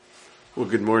Well,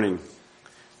 good morning.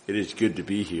 It is good to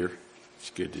be here. It's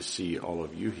good to see all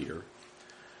of you here.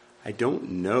 I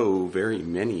don't know very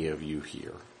many of you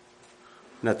here.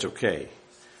 And that's okay.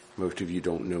 Most of you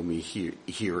don't know me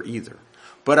here either.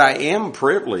 But I am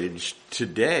privileged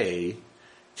today.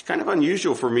 It's kind of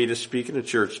unusual for me to speak in a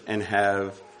church and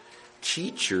have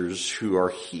teachers who are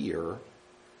here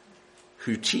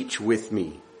who teach with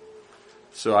me.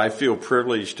 So I feel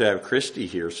privileged to have Christy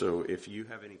here. So if you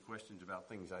have any questions about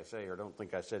things I say or don't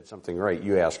think I said something right,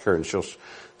 you ask her and she'll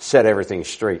set everything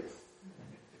straight.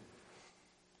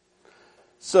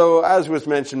 So as was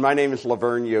mentioned, my name is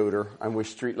Lavern Yoder. I'm with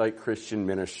Streetlight Christian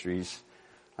Ministries.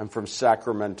 I'm from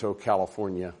Sacramento,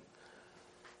 California.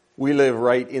 We live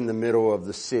right in the middle of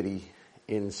the city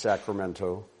in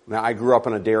Sacramento. Now, I grew up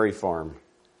on a dairy farm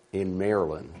in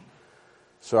Maryland.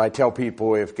 So I tell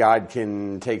people if God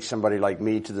can take somebody like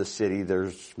me to the city,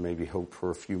 there's maybe hope for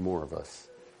a few more of us.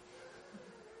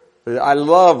 But I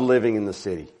love living in the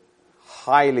city.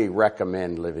 Highly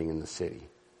recommend living in the city.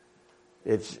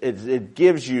 It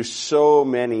gives you so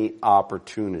many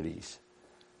opportunities,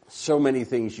 so many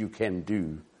things you can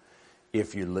do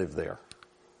if you live there.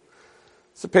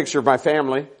 It's a picture of my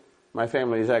family. My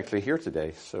family is actually here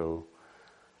today, so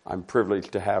I'm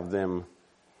privileged to have them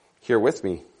here with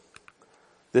me.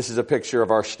 This is a picture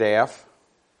of our staff.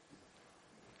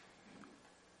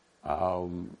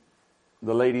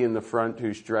 The lady in the front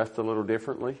who's dressed a little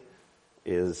differently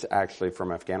is actually from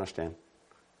Afghanistan.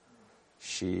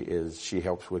 She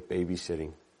helps with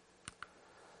babysitting.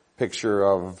 Picture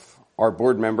of our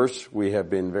board members. We have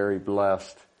been very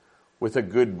blessed with a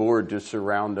good board to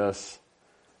surround us,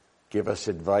 give us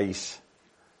advice,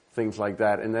 things like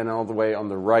that. And then all the way on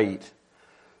the right,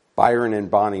 Byron and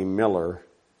Bonnie Miller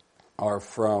are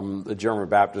from the German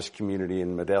Baptist community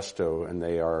in Modesto, and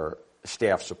they are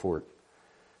staff support.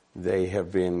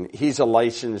 He's a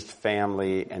licensed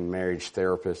family and marriage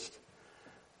therapist,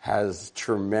 has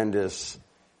tremendous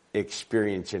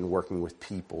experience in working with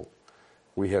people.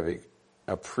 We have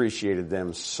appreciated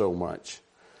them so much.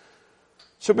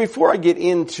 So before I get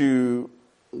into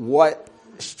what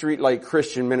Streetlight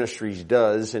Christian Ministries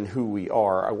does and who we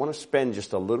are, I want to spend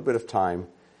just a little bit of time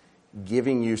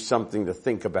giving you something to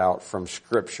think about from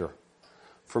Scripture.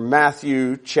 From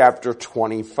Matthew chapter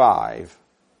 25,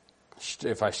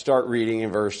 if I start reading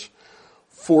in verse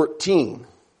 14,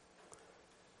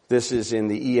 this is in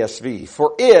the ESV.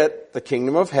 For it, the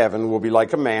kingdom of heaven, will be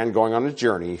like a man going on a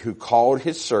journey who called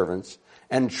his servants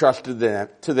and entrusted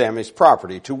to them his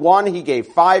property. To one he gave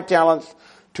 5 talents,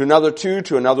 to another 2,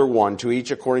 to another 1, to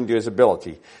each according to his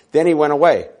ability. Then he went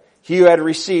away. He who had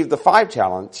received the 5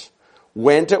 talents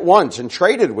went at once and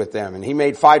traded with them, and he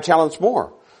made 5 talents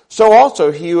more. So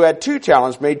also he who had 2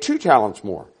 talents made 2 talents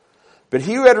more. But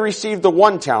he who had received the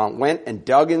 1 talent went and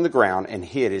dug in the ground and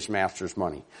hid his master's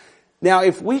money. Now,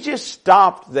 if we just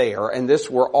stopped there and this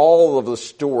were all of the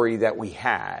story that we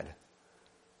had,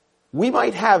 we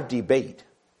might have debate.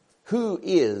 Who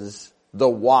is the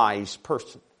wise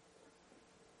person?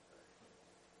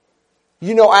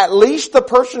 You know, at least the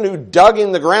person who dug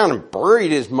in the ground and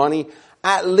buried his money,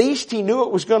 at least he knew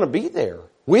it was going to be there.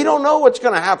 We don't know what's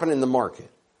going to happen in the market.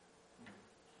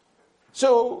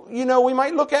 So, you know, we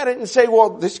might look at it and say, well,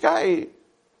 this guy,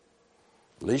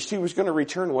 at least he was going to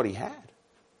return what he had.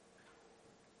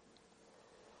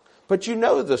 But you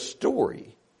know the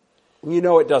story. You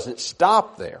know it doesn't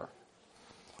stop there.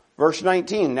 Verse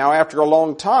 19, now after a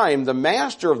long time, the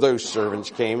master of those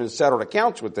servants came and settled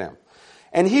accounts with them.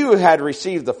 And he who had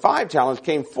received the 5 talents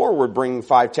came forward, bringing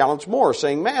 5 talents more,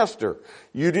 saying, Master,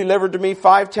 you delivered to me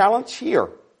 5 talents? Here,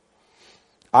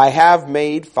 I have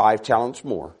made 5 talents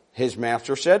more. His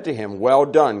master said to him, well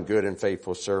done, good and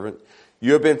faithful servant.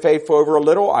 You have been faithful over a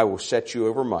little. I will set you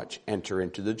over much. Enter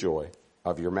into the joy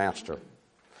of your master.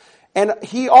 And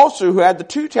he also who had the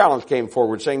 2 talents came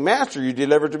forward, saying, Master, you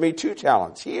delivered to me 2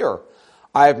 talents. Here,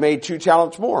 I have made 2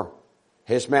 talents more.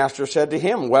 His master said to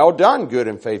him, well done, good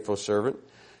and faithful servant.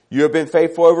 You have been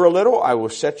faithful over a little. I will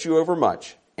set you over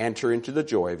much. Enter into the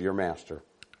joy of your master.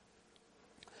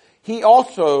 He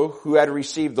also, who had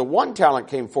received the 1 talent,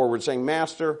 came forward, saying,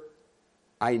 Master,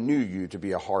 I knew you to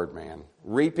be a hard man,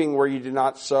 reaping where you did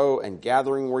not sow and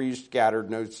gathering where you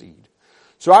scattered no seed.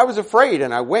 So I was afraid,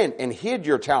 and I went and hid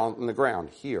your talent in the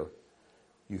ground. Here,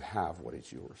 you have what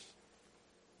is yours.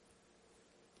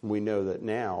 We know that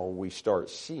now we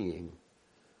start seeing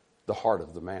the heart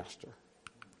of the master.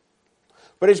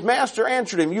 But his master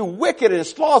answered him, you wicked and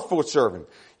slothful servant.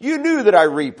 You knew that I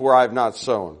reap where I have not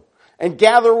sown and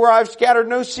gather where I have scattered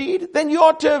no seed. Then you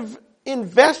ought to have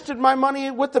invested my money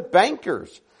with the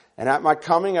bankers. And at my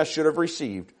coming I should have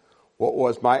received what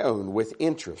was my own with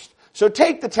interest. So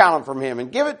take the talent from him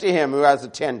and give it to him who has the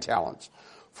 10 talents.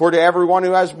 For to everyone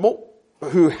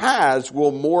who has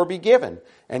will more be given,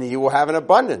 and he will have an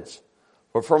abundance.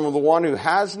 But from the one who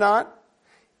has not,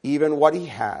 even what he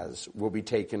has will be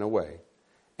taken away.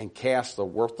 And cast the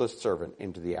worthless servant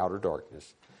into the outer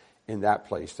darkness. In that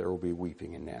place there will be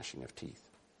weeping and gnashing of teeth.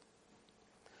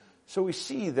 So we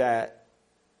see that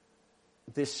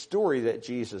this story that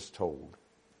Jesus told,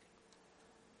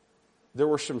 there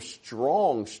were some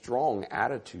strong, strong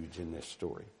attitudes in this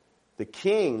story. The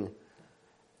king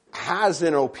has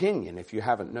an opinion, if you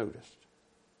haven't noticed.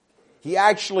 He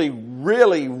actually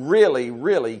really, really,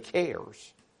 really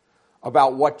cares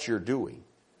about what you're doing.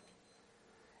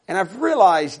 And I've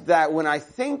realized that when I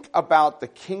think about the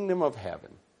kingdom of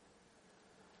heaven,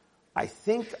 I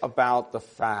think about the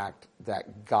fact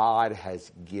that God has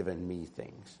given me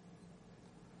things.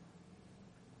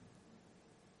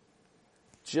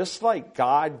 Just like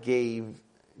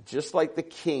the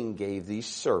king gave these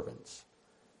servants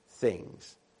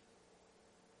things,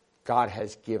 God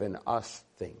has given us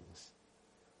things.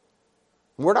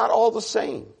 We're not all the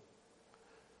same.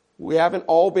 We haven't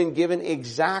all been given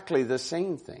exactly the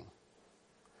same thing.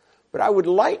 But I would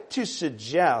like to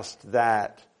suggest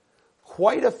that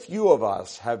quite a few of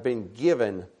us have been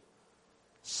given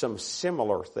some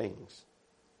similar things.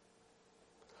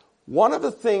 One of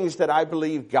the things that I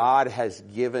believe God has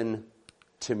given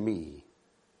to me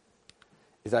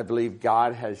is I believe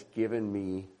God has given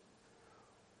me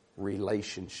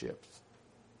relationships.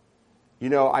 You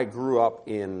know, I grew up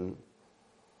in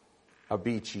a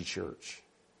beachy church.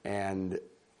 And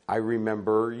I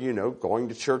remember, going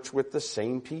to church with the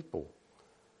same people.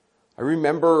 I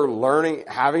remember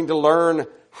having to learn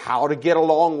how to get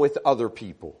along with other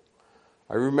people.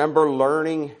 I remember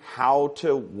learning how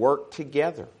to work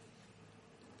together.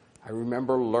 I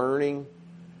remember learning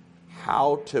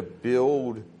how to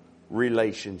build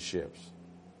relationships.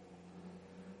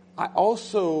 I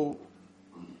also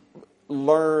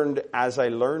learned, as I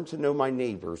learned to know my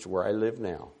neighbors where I live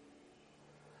now.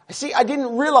 See, I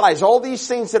didn't realize all these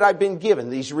things that I've been given,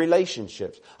 these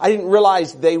relationships. I didn't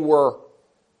realize they were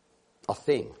a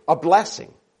thing, a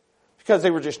blessing, because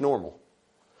they were just normal.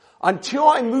 Until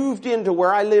I moved into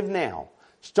where I live now,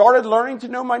 started learning to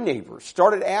know my neighbors,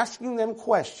 started asking them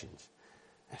questions,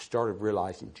 and started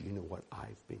realizing, do you know what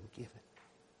I've been given?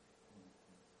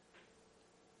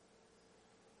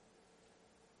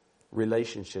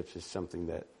 Relationships is something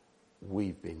that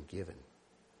we've been given.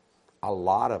 A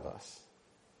lot of us.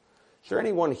 Is there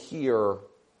anyone here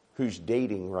who's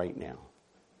dating right now?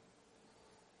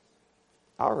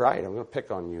 All right, I'm going to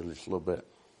pick on you just a little bit.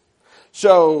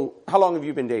 So, how long have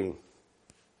you been dating?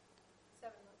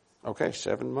 7 months. Okay,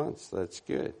 7 months. That's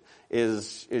good.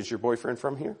 Is your boyfriend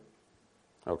from here?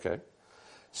 Okay.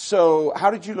 So,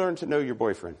 how did you learn to know your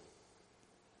boyfriend?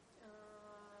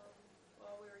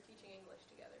 Well, we were teaching English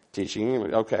together. Teaching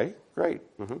English. Okay, great.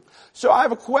 Mm-hmm. So, I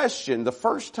have a question. The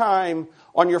first time,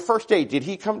 on your first date, did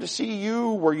he come to see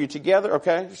you? Were you together?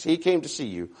 Okay, so he came to see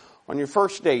you. On your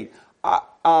first date,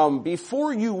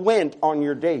 before you went on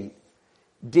your date,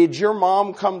 did your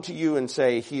mom come to you and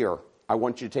say, here, I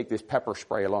want you to take this pepper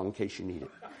spray along in case you need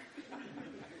it?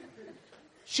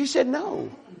 She said no.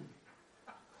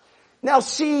 Now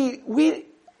see, why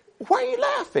are you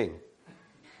laughing?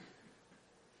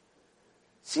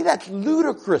 See, that's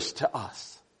ludicrous to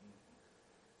us.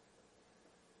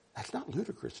 That's not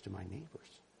ludicrous to my neighbors.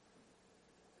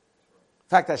 In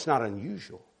fact, that's not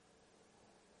unusual.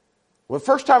 Well, the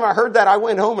first time I heard that, I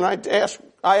went home and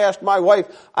I asked my wife,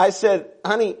 I said,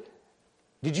 honey,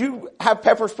 did you have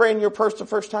pepper spray in your purse the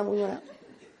first time we went out?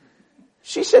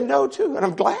 She said no too, and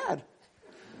I'm glad.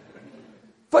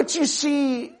 But you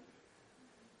see,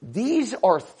 these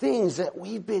are things that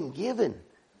we've been given,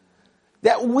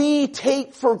 that we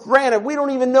take for granted. We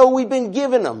don't even know we've been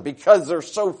given them because they're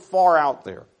so far out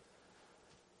there.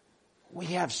 We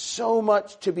have so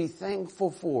much to be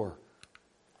thankful for.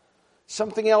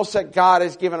 Something else that God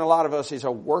has given a lot of us is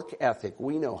a work ethic.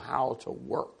 We know how to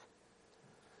work.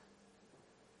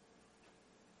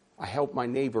 I helped my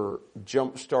neighbor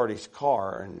jump start his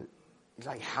car, and he's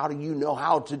like, how do you know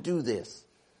how to do this?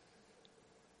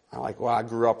 I'm like, well, I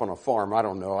grew up on a farm. I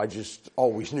don't know. I just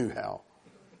always knew how.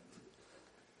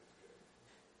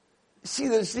 See,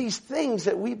 there's these things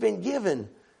that we've been given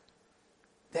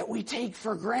that we take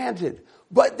for granted,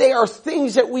 but they are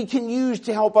things that we can use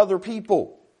to help other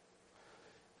people.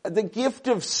 The gift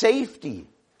of safety.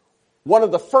 One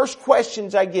of the first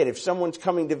questions I get if someone's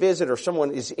coming to visit or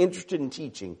someone is interested in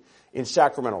teaching in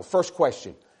Sacramento, first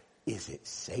question, is it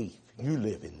safe? You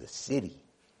live in the city.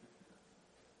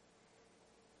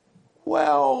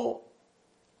 Well,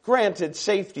 Granted,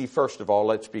 safety, first of all,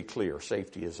 let's be clear,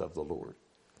 safety is of the Lord.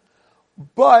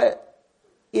 But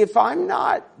if I'm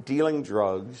not dealing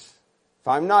drugs, if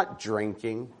I'm not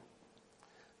drinking,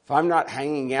 if I'm not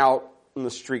hanging out in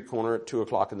the street corner at 2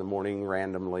 o'clock in the morning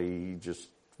randomly just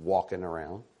walking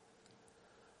around,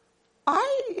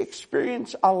 I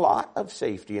experience a lot of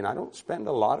safety, and I don't spend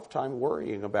a lot of time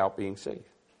worrying about being safe.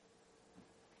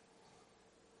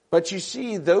 But you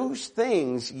see, those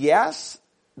things, yes,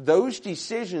 those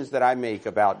decisions that I make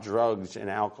about drugs and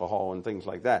alcohol and things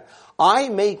like that, I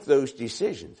make those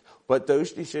decisions, but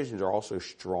those decisions are also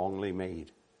strongly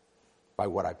made by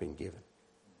what I've been given.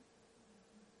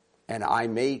 And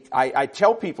I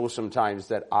tell people sometimes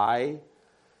that I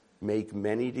make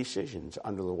many decisions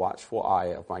under the watchful eye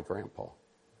of my grandpa,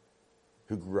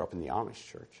 who grew up in the Amish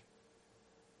church.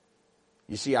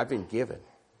 You see, I've been given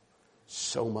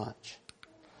so much.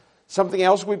 Something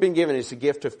else we've been given is the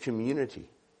gift of community.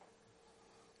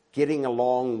 Getting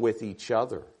along with each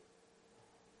other.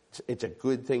 It's a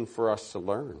good thing for us to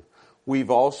learn.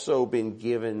 We've also been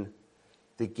given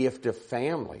the gift of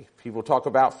family. People talk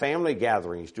about family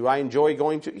gatherings. Do I enjoy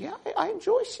going to? Yeah, I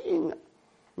enjoy seeing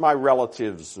my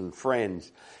relatives and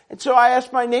friends. And so I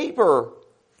asked my neighbor,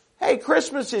 hey,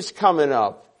 Christmas is coming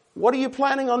up. What are you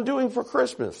planning on doing for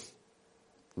Christmas?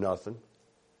 Nothing.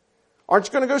 Aren't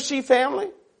you going to go see family?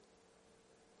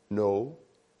 No.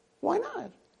 Why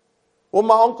not? Well,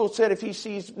 my uncle said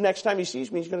if next time he sees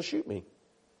me, he's going to shoot me.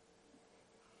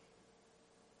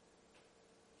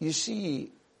 You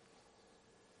see,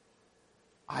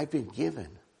 I've been given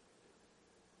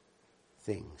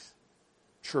things,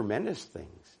 tremendous things.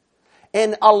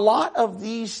 And a lot of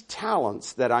these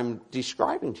talents that I'm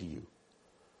describing to you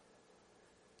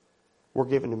were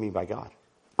given to me by God.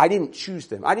 I didn't choose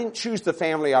them. I didn't choose the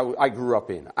family I grew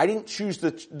up in. I didn't choose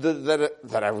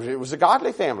it was a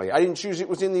godly family. I didn't choose it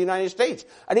was in the United States.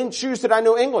 I didn't choose that I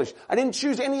know English. I didn't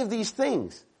choose any of these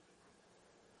things.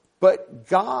 But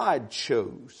God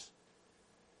chose.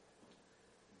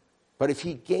 But if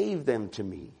He gave them to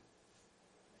me,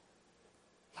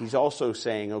 He's also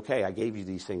saying, okay, I gave you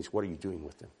these things. What are you doing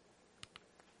with them?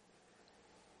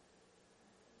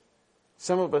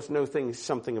 Some of us know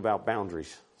something about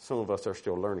boundaries. Some of us are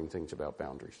still learning things about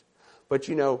boundaries. But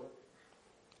you know,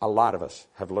 a lot of us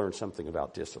have learned something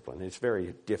about discipline. It's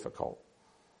very difficult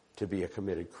to be a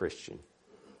committed Christian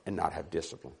and not have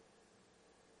discipline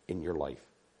in your life.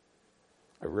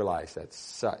 I realize that's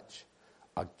such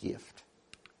a gift.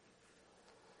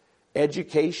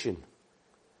 Education.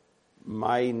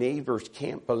 My neighbors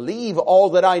can't believe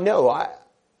all that I know.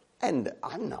 And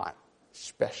I'm not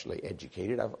especially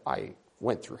educated. I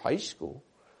went through high school.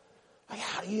 Like,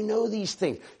 how do you know these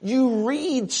things? You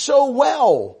read so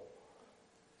well.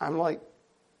 I'm like,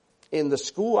 in the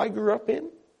school I grew up in,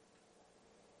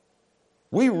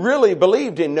 we really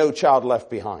believed in No Child Left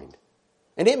Behind.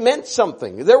 And it meant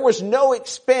something. There was no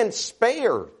expense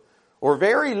spared, or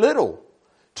very little,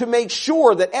 to make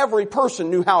sure that every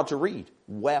person knew how to read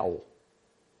well.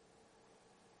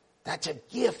 That's a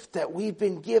gift that we've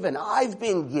been given. I've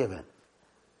been given.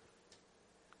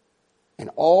 And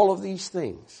all of these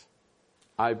things,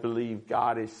 I believe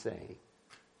God is saying,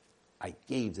 I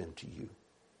gave them to you.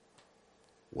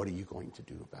 What are you going to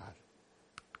do about it?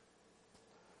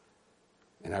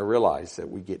 And I realize that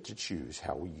we get to choose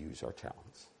how we use our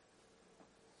talents.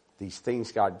 These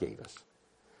things God gave us.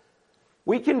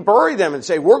 We can bury them and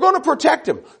say, we're going to protect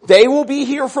them. They will be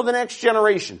here for the next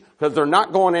generation because they're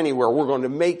not going anywhere. We're going to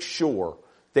make sure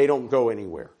they don't go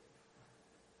anywhere.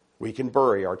 We can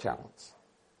bury our talents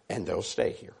and they'll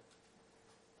stay here.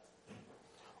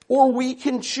 Or we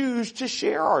can choose to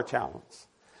share our talents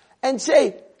and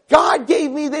say, God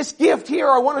gave me this gift here.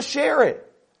 I want to share it.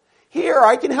 Here,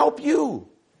 I can help you.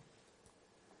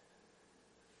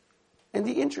 And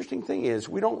the interesting thing is,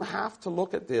 we don't have to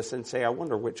look at this and say, I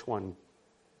wonder which one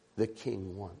the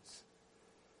king wants.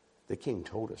 The king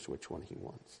told us which one he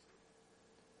wants.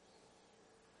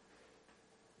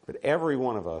 But every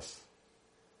one of us,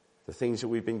 the things that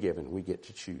we've been given, we get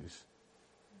to choose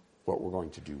what we're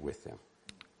going to do with them.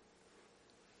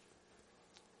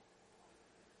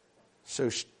 So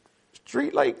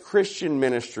Streetlight Christian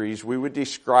Ministries, we would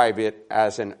describe it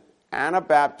as an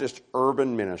Anabaptist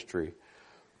urban ministry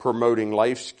promoting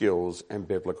life skills and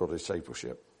biblical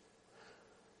discipleship.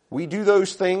 We do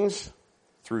those things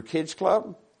through Kids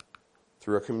Club,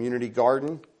 through a community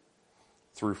garden,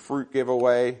 through fruit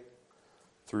giveaway,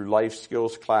 through life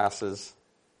skills classes,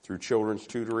 through children's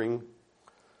tutoring,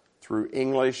 through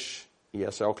English,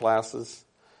 ESL classes,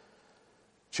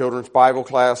 children's Bible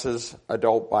classes,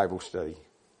 adult Bible study.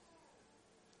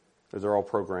 Those are all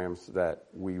programs that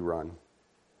we run.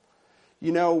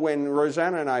 You know, when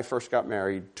Rosanna and I first got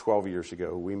married 12 years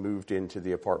ago, we moved into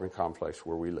the apartment complex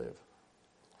where we live.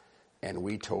 And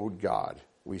we told God,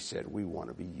 we said, we want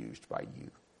to be used by you.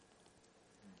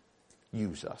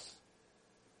 Use us.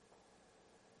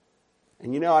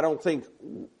 And you know, I don't think,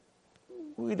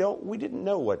 we didn't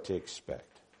know what to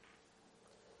expect.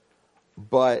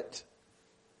 But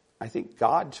I think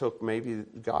God took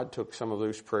some of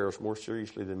those prayers more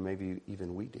seriously than maybe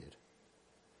even we did.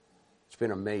 It's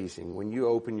been amazing. When you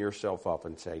open yourself up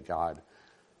and say, God,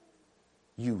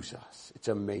 use us. It's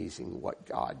amazing what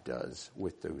God does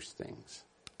with those things.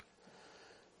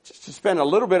 Just to spend a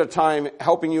little bit of time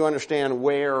helping you understand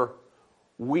where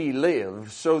we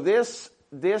live. So this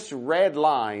red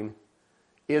line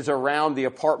is around the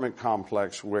apartment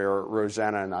complex where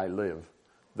Rosanna and I live.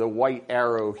 The white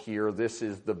arrow here, this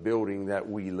is the building that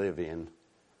we live in.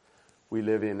 We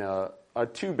live in a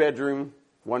 2-bedroom,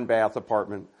 1-bath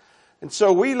apartment. And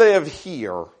so we live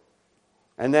here.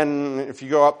 And then if you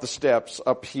go up the steps,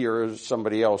 up here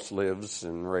somebody else lives,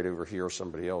 and right over here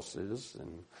somebody else is.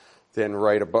 And then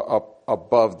right up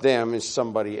above them is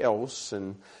somebody else.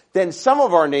 And then some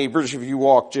of our neighbors, if you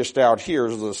walk just out here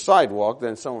is the sidewalk,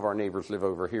 then some of our neighbors live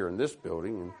over here in this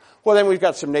building. And, well, then we've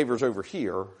got some neighbors over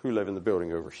here who live in the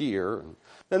building over here. And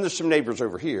then there's some neighbors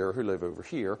over here who live over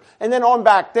here. And then on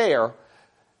back there,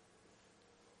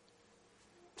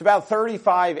 it's about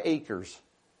 35 acres,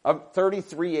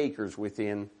 33 acres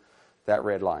within that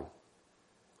red line.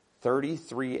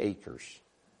 33 acres.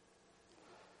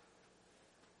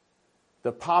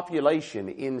 The population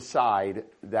inside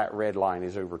that red line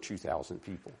is over 2,000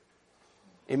 people.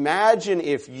 Imagine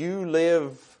if you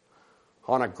live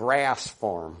on a grass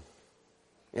farm,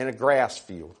 in a grass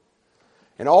field,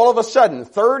 and all of a sudden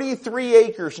 33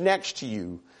 acres next to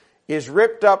you is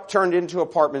ripped up, turned into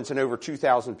apartments, and over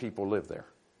 2,000 people live there.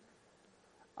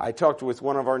 I talked with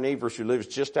one of our neighbors who lives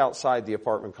just outside the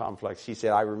apartment complex. He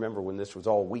said, I remember when this was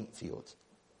all wheat fields.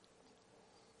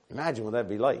 Imagine what that'd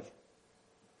be like.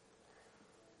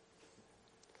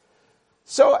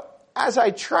 So as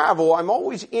I travel, I'm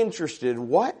always interested,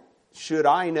 what should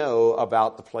I know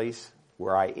about the place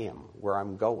where I am, where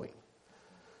I'm going?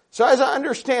 So as I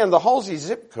understand, the Halsey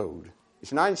zip code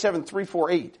is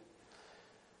 97348.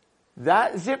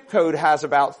 That zip code has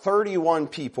about 31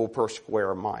 people per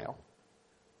square mile.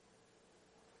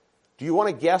 Do you want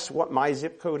to guess what my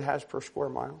zip code has per square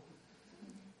mile?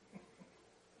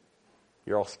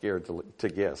 You're all scared to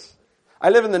guess. I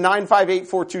live in the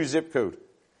 95842 zip code.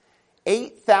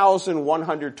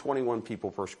 8,121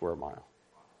 people per square mile.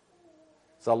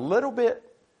 It's a little bit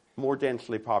more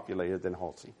densely populated than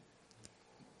Halsey.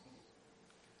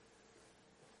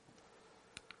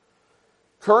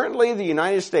 Currently, the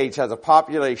United States has a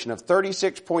population of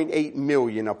 36.8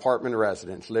 million apartment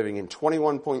residents living in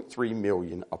 21.3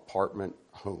 million apartment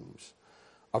homes.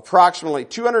 Approximately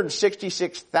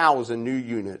 266,000 new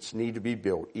units need to be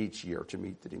built each year to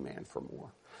meet the demand for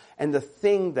more. And the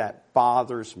thing that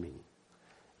bothers me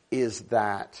is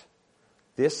that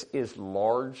this is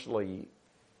largely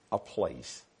a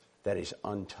place that is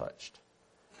untouched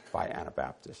by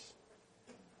Anabaptists.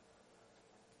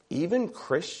 Even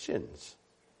Christians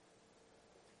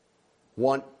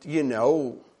want, even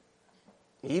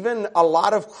a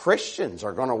lot of Christians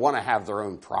are going to want to have their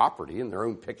own property and their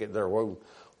own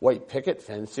white picket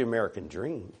fence, the American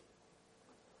dream.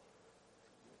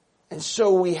 And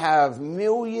so we have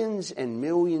millions and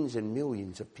millions and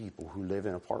millions of people who live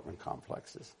in apartment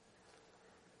complexes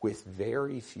with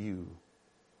very few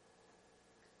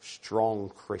strong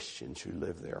Christians who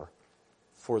live there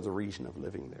for the reason of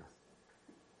living there.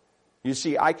 You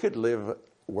see, I could live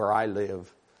where I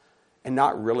live and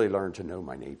not really learn to know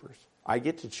my neighbors. I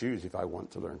get to choose if I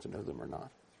want to learn to know them or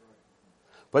not.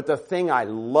 But the thing I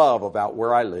love about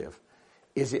where I live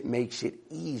is it makes it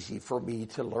easy for me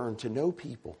to learn to know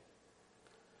people.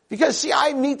 Because, see,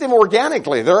 I meet them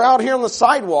organically. They're out here on the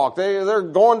sidewalk. They're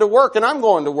going to work, and I'm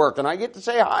going to work, and I get to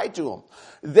say hi to them.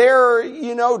 They're,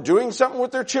 doing something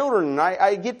with their children, and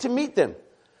I get to meet them.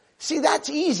 See, that's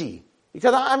easy,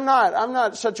 because I'm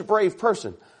not such a brave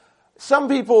person. Some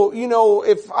people,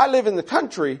 if I live in the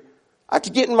country, I have to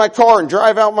get in my car and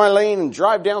drive out my lane and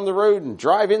drive down the road and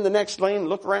drive in the next lane,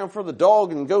 look around for the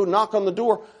dog and go knock on the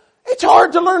door. It's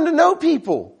hard to learn to know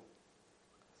people.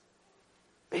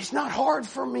 It's not hard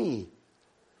for me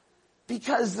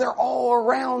because they're all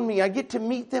around me. I get to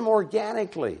meet them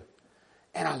organically.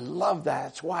 And I love that.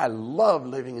 That's why I love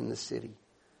living in the city,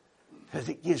 because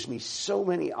it gives me so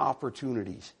many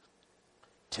opportunities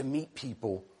to meet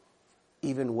people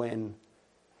even when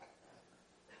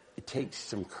it takes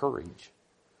some courage.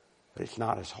 But it's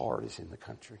not as hard as in the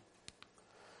country.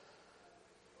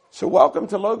 So welcome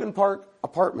to Logan Park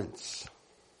Apartments.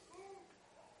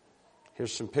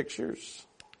 Here's some pictures.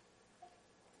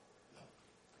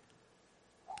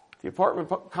 The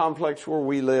apartment complex where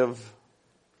we live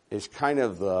is kind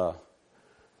of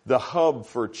the hub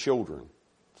for children.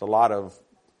 It's a lot of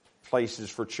places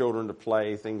for children to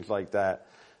play, things like that.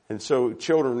 And so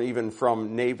children even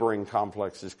from neighboring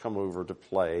complexes come over to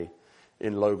play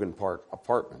in Logan Park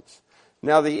Apartments.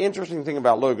 Now, the interesting thing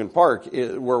about Logan Park,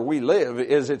 where we live,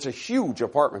 is it's a huge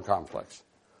apartment complex.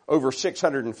 Over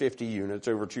 650 units,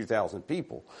 over 2,000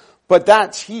 people. But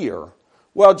that's here.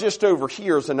 Well, just over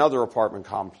here is another apartment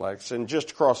complex, and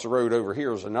just across the road over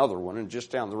here is another one, and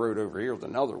just down the road over here is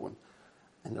another one.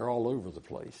 And they're all over the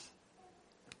place.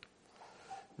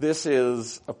 This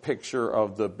is a picture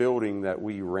of the building that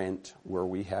we rent where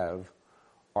we have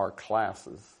our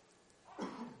classes.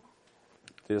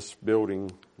 This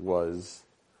building was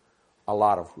a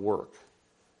lot of work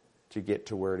to get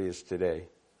to where it is today.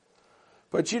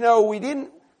 But you know, we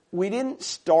didn't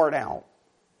start out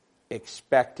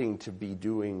expecting to be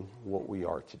doing what we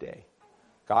are today.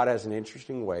 God has an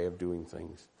interesting way of doing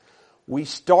things. We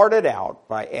started out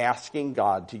by asking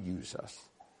God to use us.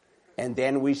 And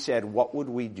then we said, what would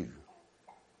we do?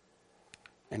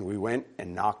 And we went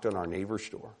and knocked on our neighbor's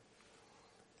door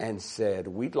and said,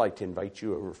 we'd like to invite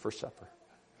you over for supper.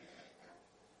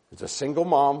 It's a single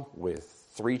mom with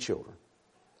 3 children.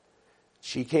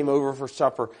 She came over for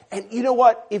supper. And you know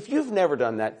what? If you've never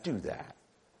done that, do that.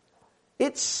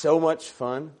 It's so much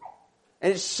fun.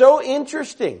 And it's so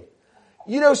interesting.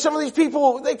 You know, some of these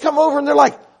people, they come over and they're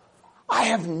like, I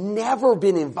have never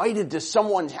been invited to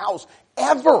someone's house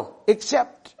ever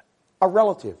except a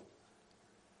relative.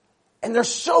 And they're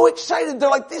so excited. They're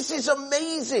like, this is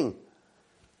amazing.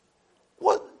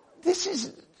 Well, this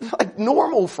is like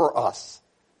normal for us.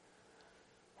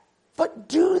 But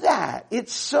do that.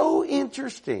 It's so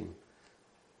interesting.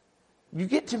 You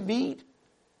get to meet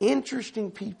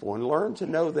interesting people and learn to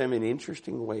know them in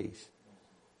interesting ways.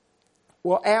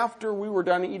 Well, after we were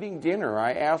done eating dinner,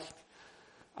 I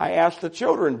asked the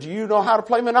children, do you know how to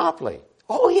play Monopoly?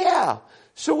 Oh, yeah.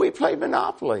 So we played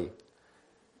Monopoly.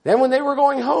 Then when they were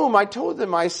going home, I told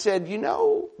them, I said, you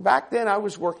know, back then I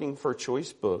was working for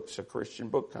Choice Books, a Christian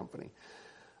book company.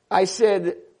 I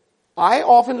said, I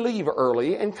often leave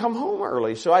early and come home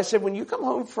early. So I said, when you come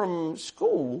home from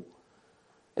school,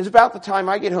 it's about the time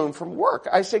I get home from work.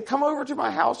 I said, come over to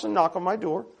my house and knock on my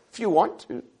door if you want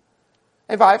to.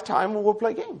 If I have time, we'll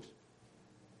play games.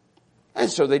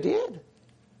 And so they did.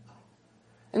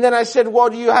 And then I said, well,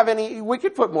 do you have we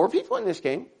could put more people in this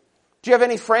game. Do you have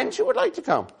any friends who would like to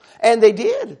come? And they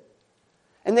did.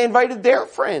 And they invited their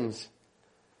friends.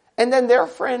 And then their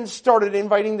friends started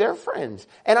inviting their friends.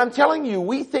 And I'm telling you,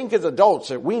 we think as adults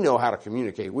that we know how to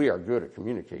communicate. We are good at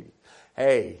communicating.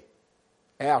 Hey,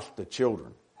 ask the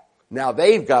children. Now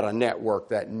they've got a network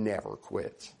that never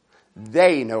quits.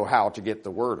 They know how to get the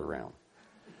word around.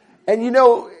 And you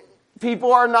know,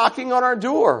 people are knocking on our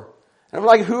door. And I'm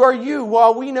like, who are you?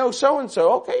 Well, we know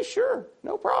so-and-so. Okay, sure.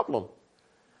 No problem.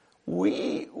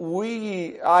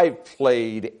 I've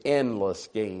played endless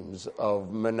games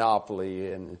of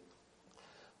Monopoly and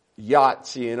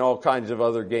Yahtzee and all kinds of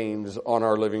other games on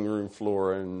our living room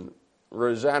floor. And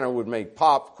Rosanna would make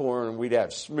popcorn and we'd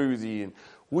have smoothie and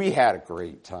we had a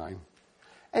great time.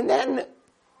 And then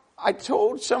I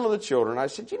told some of the children, I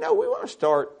said, you know, we want to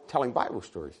start telling Bible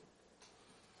stories.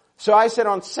 So I said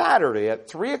on Saturday at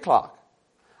 3 o'clock,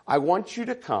 I want you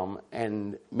to come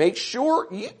and make sure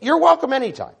you're welcome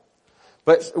anytime.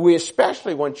 But we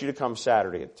especially want you to come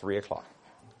Saturday at 3 o'clock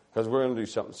because we're going to do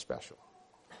something special.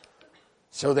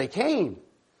 So they came.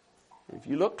 If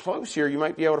you look close here, you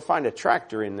might be able to find a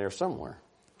tractor in there somewhere.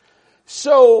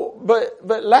 So,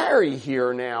 but Larry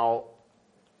here now,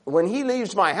 when he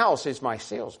leaves my house, is my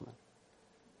salesman.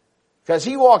 Because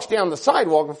he walks down the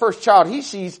sidewalk, the first child he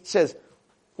sees says,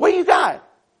 what do you got?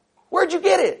 Where'd you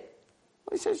get it?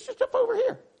 Well, he says, just up over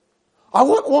here. I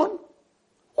want one.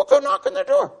 We'll go knock on their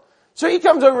door. So he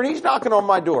comes over and he's knocking on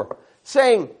my door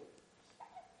saying,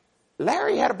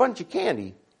 Larry had a bunch of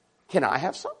candy. Can I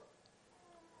have some?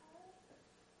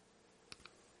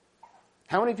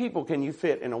 How many people can you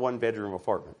fit in a 1-bedroom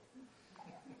apartment?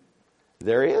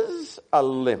 There is a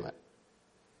limit.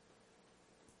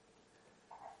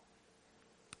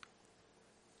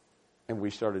 And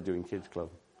we started doing kids club.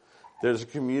 There's a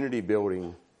community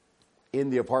building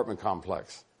in the apartment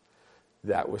complex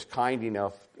that was kind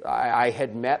enough. I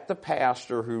had met the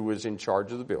pastor who was in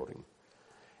charge of the building.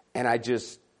 And I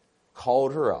just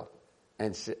called her up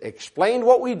and explained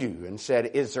what we do and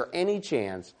said, is there any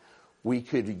chance we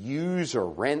could use or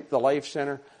rent the Life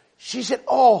Center? She said,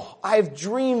 oh, I've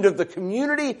dreamed of the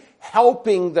community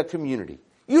helping the community.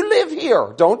 You live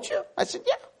here, don't you? I said,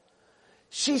 yeah.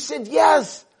 She said,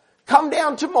 yes. Come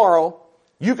down tomorrow.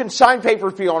 You can sign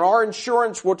papers, be on our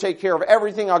insurance. We'll take care of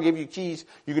everything. I'll give you keys.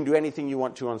 You can do anything you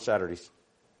want to on Saturdays.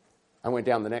 I went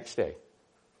down the next day,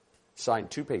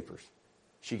 signed 2 papers.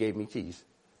 She gave me keys,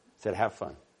 said, have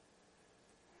fun.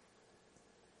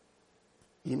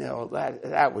 You know,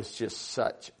 that was just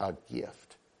such a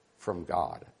gift from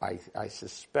God. I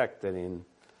suspect that in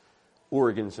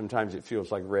Oregon, sometimes it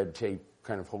feels like red tape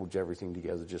kind of holds everything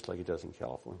together, just like it does in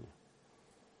California.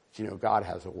 But, you know, God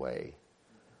has a way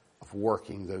of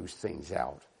working those things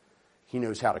out. He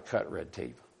knows how to cut red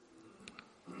tape.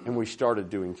 And we started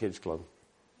doing Kids Club.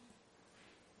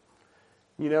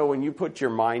 You know, when you put your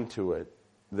mind to it,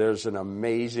 there's an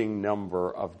amazing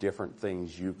number of different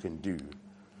things you can do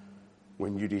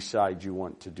when you decide you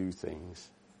want to do things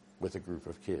with a group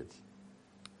of kids.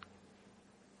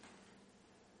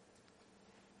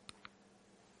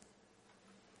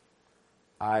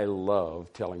 I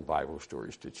love telling Bible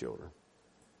stories to children.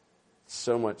 It's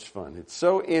so much fun. It's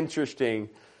so interesting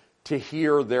to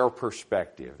hear their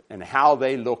perspective and how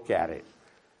they look at it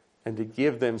and to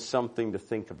give them something to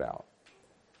think about.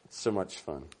 It's so much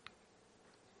fun.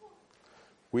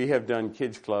 We have done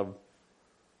Kids Club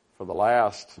for the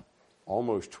last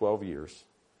almost 12 years.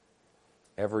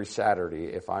 Every Saturday,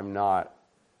 if I'm not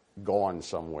gone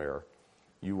somewhere,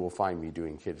 you will find me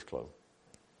doing Kids Club.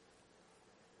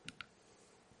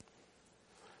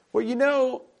 Well, you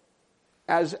know,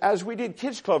 as we did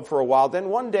Kids Club for a while, then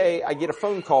one day I get a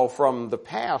phone call from the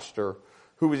pastor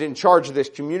who was in charge of this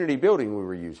community building we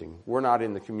were using. We're not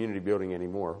in the community building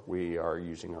anymore. We are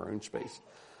using our own space.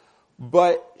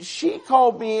 But she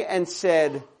called me and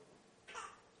said,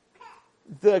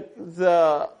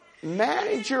 the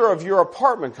manager of your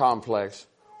apartment complex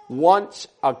wants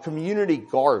a community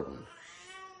garden.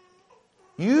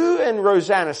 You and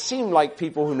Rosanna seem like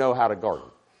people who know how to garden.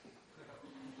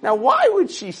 Now, why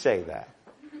would she say that?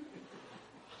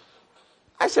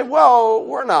 I said, well,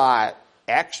 we're not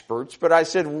experts, but I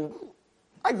said,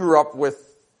 I grew up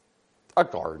with a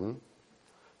garden,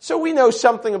 so we know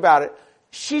something about it.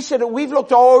 She said, we've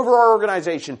looked all over our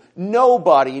organization.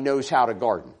 Nobody knows how to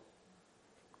garden.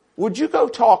 Would you go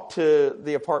talk to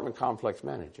the apartment complex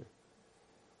manager?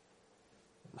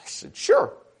 I said,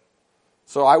 sure.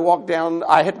 So I walked down,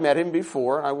 I had met him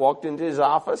before, and I walked into his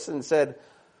office and said,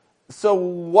 so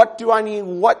what do I need?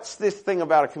 What's this thing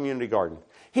about a community garden?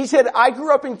 He said, I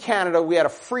grew up in Canada. We had a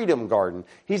freedom garden.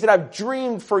 He said, I've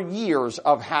dreamed for years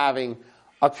of having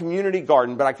a community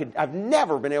garden, but I've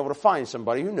never been able to find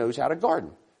somebody who knows how to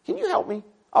garden. Can you help me?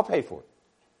 I'll pay for it.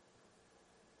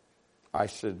 I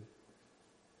said,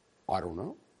 I don't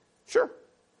know. Sure.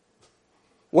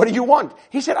 What do you want?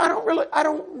 He said, I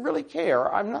don't really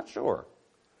care. I'm not sure.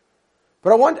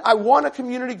 But I want a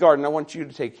community garden. I want you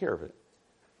to take care of it.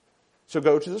 So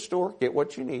go to the store, get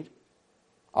what you need.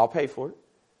 I'll pay for it,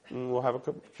 and we'll have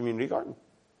a community garden.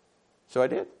 So I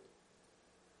did.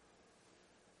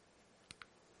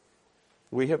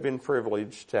 We have been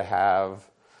privileged to have,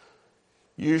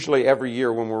 usually every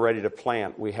year when we're ready to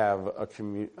plant, we have a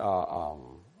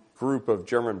group of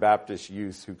German Baptist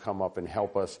youth who come up and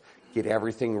help us get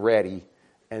everything ready,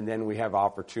 and then we have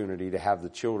opportunity to have the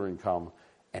children come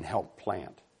and help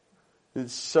plant.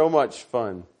 It's so much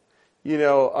fun. You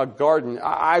know, a garden,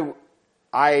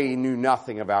 I knew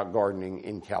nothing about gardening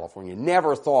in California.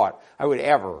 Never thought I would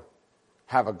ever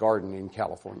have a garden in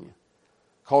California.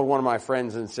 Called one of my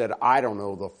friends and said, I don't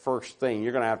know the first thing.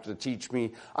 You're going to have to teach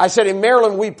me. I said, in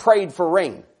Maryland, we prayed for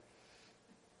rain.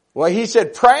 Well, he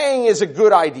said, praying is a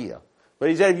good idea. But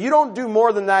he said, if you don't do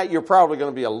more than that, you're probably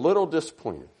going to be a little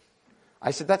disappointed.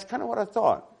 I said, that's kind of what I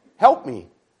thought. Help me.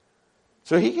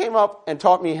 So he came up and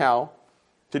taught me how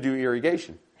to do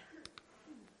irrigation.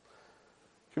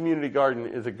 Community garden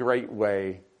is a great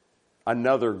way,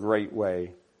 another great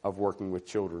way of working with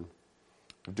children,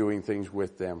 of doing things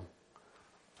with them,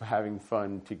 of having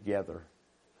fun together.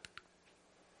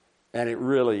 And it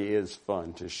really is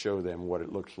fun to show them what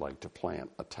it looks like to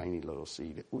plant a tiny little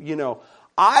seed. You know,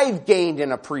 I've gained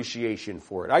an appreciation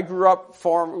for it. I grew up,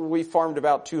 we farmed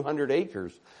about 200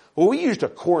 acres. Well, we used a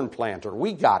corn planter.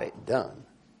 We got it done.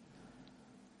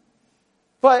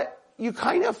 But you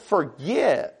kind of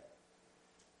forget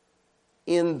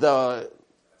in the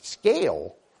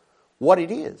scale what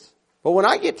it is. But when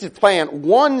I get to plant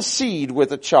one seed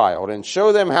with a child and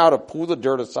show them how to pull the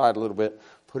dirt aside a little bit,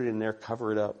 put it in there,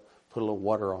 cover it up, put a little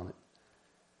water on it.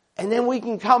 And then we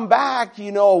can come back,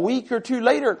 you know, a week or two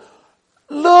later.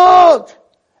 Look!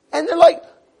 And they're like,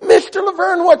 Mr.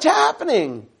 Lavern, what's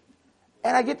happening?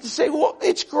 And I get to say, well,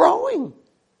 it's growing.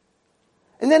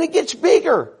 And then it gets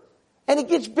bigger. And it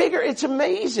gets bigger. It's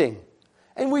amazing.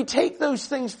 And we take those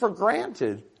things for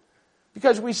granted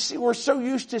because we're so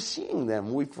used to seeing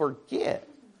them. We forget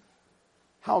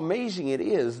how amazing it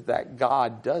is that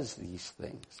God does these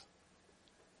things.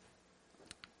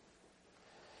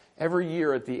 Every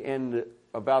year at the end,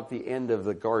 about the end of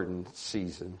the garden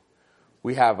season,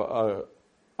 we have a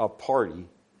party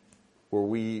where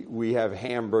we have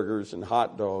hamburgers and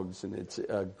hot dogs, and it's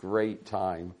a great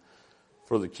time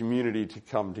for the community to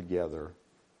come together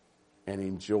and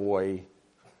enjoy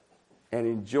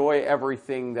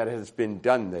everything that has been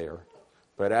done there.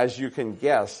 But as you can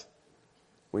guess,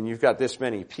 when you've got this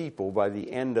many people, by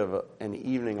the end of an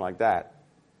evening like that,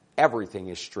 everything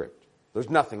is stripped. There's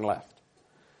nothing left.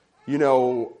 You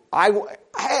know, I'm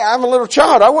a little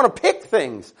child. I want to pick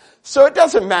things. So it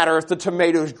doesn't matter if the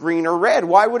tomato's green or red.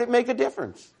 Why would it make a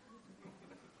difference?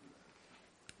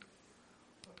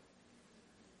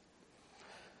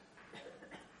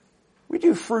 We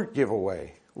do fruit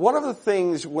giveaway. One of the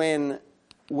things when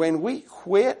we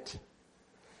quit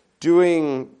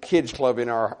doing kids club in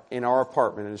our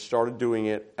apartment and started doing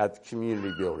it at the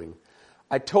community building,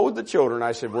 I told the children,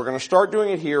 I said, we're going to start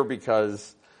doing it here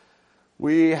because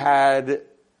we had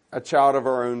a child of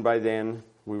our own by then.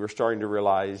 We were starting to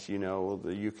realize, you know,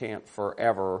 that you can't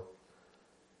forever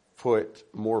put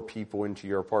more people into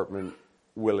your apartment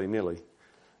willy-nilly.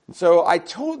 And so I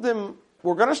told them,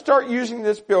 we're going to start using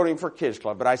this building for kids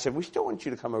club. But I said, we still want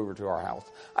you to come over to our house.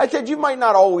 I said, you might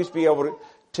not always be able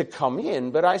to come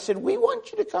in, but I said, we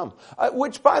want you to come.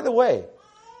 Which, by the way,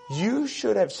 you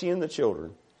should have seen the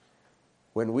children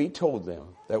when we told them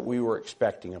that we were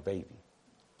expecting a baby.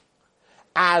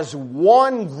 As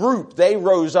one group, they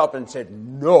rose up and said,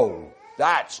 no,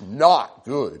 that's not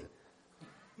good.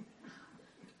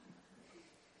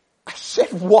 I said,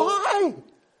 why?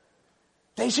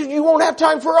 They said, you won't have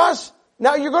time for us.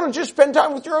 Now you're going to just spend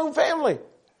time with your own family.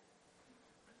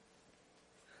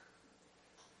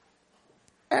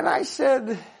 And I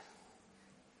said,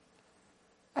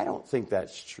 I don't think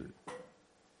that's true.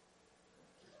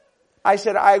 I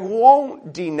said, I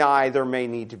won't deny there may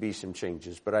need to be some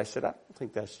changes, but I said, I don't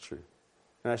think that's true.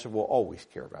 And I said, we'll always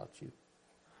care about you.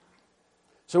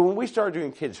 So when we started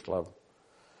doing kids club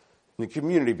in the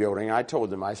community building, I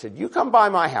told them, I said, you come by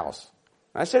my house.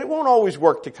 I said, it won't always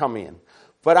work to come in.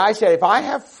 But I said, if I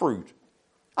have fruit,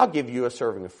 I'll give you a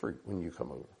serving of fruit when you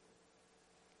come over.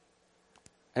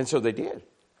 And so they did.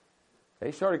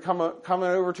 They started coming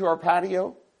over to our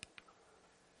patio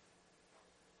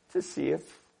to see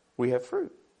if we have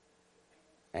fruit.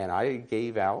 And I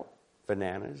gave out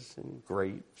bananas and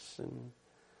grapes and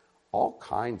all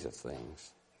kinds of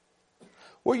things.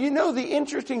 Well, you know, the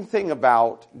interesting thing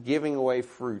about giving away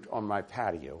fruit on my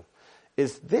patio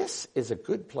is this is a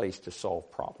good place to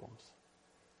solve problems.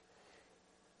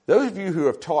 Those of you who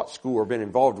have taught school or been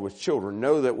involved with children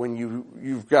know that when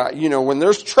you've got, you know, when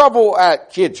there's trouble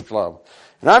at kids club,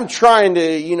 and I'm trying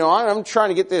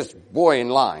to get this boy in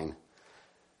line,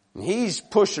 and he's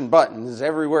pushing buttons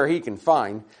everywhere he can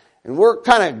find, and we're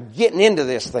kind of getting into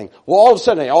this thing. Well, all of a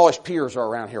sudden, all his peers are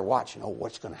around here watching. Oh,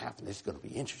 what's going to happen? This is going to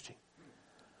be interesting.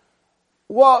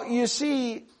 Well, you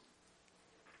see,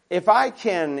 if I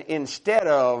can, instead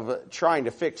of trying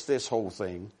to fix this whole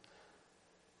thing,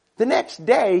 the next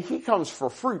day, he comes for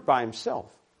fruit by himself.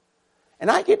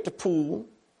 And I get to pull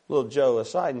little Joe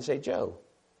aside and say, Joe,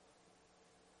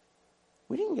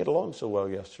 we didn't get along so well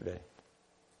yesterday.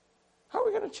 How are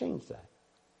we going to change that?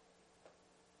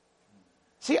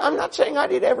 See, I'm not saying I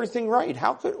did everything right.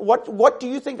 What do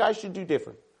you think I should do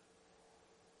different?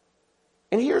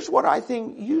 And here's what I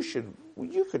think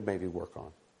you could maybe work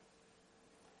on.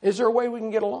 Is there a way we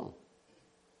can get along?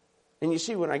 And you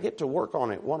see, when I get to work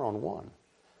on it one-on-one,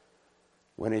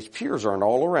 when his peers aren't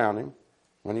all around him,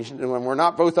 when we're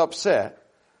not both upset,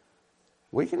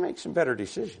 we can make some better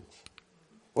decisions.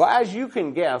 Well, as you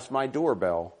can guess, my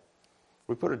doorbell,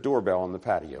 we put a doorbell on the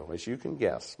patio. As you can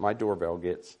guess, my doorbell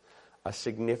gets a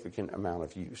significant amount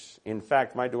of use. In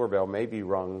fact, my doorbell may be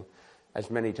rung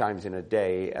as many times in a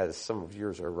day as some of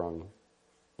yours are rung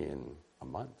in a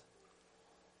month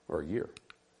or a year.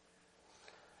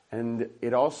 And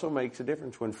it also makes a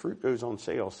difference when fruit goes on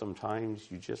sale. Sometimes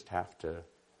you just have to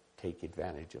take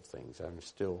advantage of things. I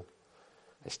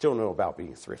still know about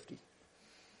being thrifty.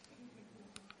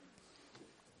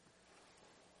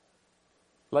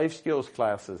 Life skills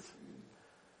classes.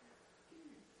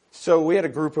 So we had a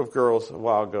group of girls a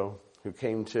while ago who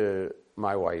came to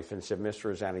my wife and said, Miss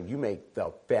Rosanna, you make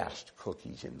the best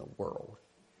cookies in the world.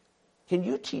 Can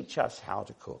you teach us how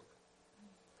to cook?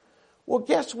 Well,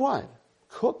 guess what?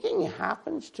 cooking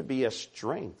happens to be a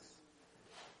strength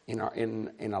in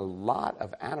a lot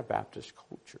of Anabaptist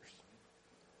cultures.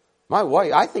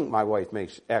 I think my wife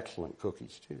makes excellent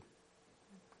cookies too.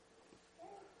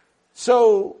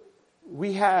 So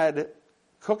we had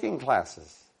cooking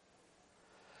classes.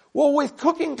 Well, with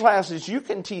cooking classes, you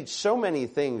can teach so many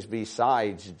things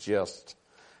besides just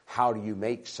how do you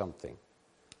make something.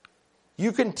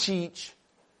 You can teach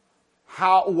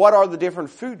what are the different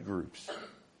food groups.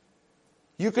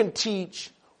 You can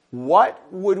teach what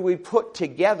would we put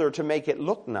together to make it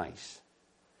look nice.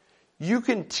 You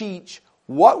can teach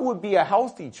what would be a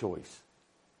healthy choice.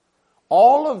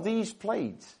 All of these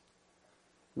plates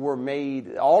were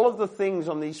made, all of the things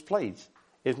on these plates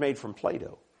is made from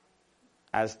Play-Doh.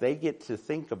 As they get to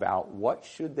think about what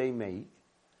should they make,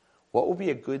 what will be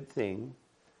a good thing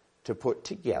to put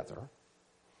together.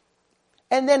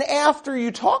 And then after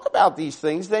you talk about these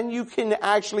things, then you can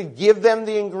actually give them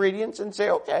the ingredients and say,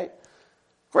 okay,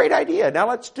 great idea, now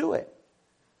let's do it.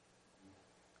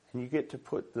 And you get to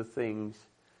put the things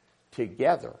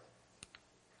together.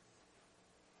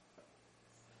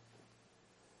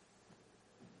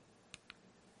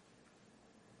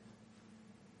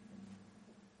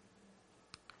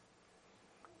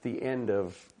 The end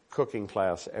of cooking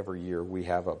class every year, we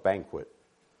have a banquet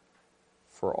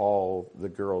for all the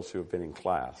girls who have been in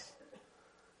class.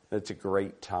 It's a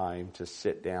great time to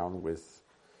sit down with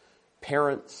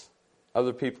parents,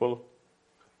 other people,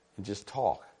 and just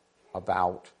talk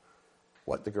about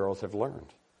what the girls have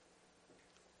learned.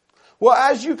 Well,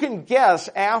 as you can guess,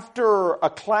 after a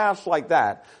class like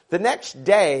that, the next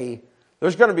day,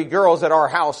 there's going to be girls at our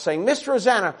house saying, Miss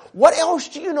Rosanna, what else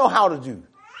do you know how to do?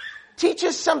 Teach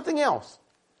us something else.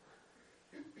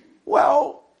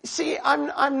 Well, see,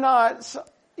 I'm not,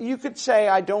 you could say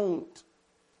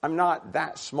I'm not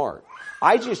that smart.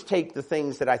 I just take the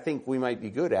things that I think we might be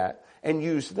good at and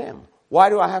use them. Why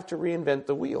do I have to reinvent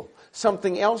the wheel?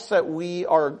 Something else that we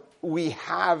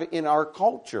have in our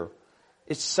culture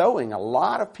is sewing. A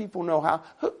lot of people know how.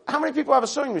 How many people have a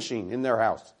sewing machine in their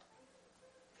house?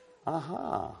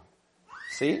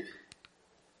 See?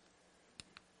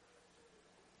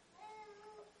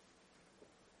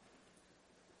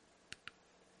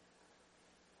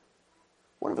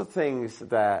 One of the things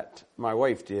that my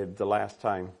wife did the last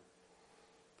time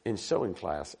in sewing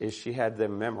class is she had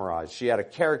them memorize. She had a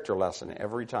character lesson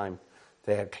every time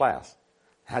they had class.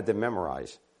 Had them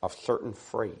memorize a certain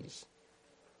phrase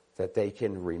that they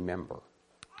can remember.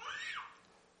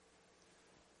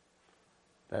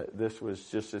 This was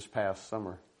just this past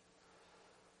summer.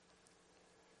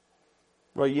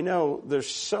 Well, you know, there's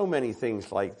so many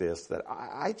things like this that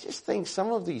I just think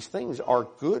some of these things are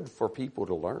good for people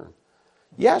to learn.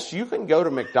 Yes, you can go to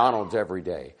McDonald's every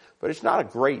day, but it's not a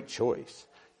great choice.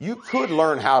 You could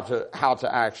learn how to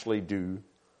actually do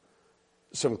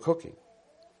some cooking.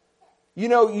 You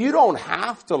know, you don't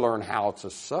have to learn how to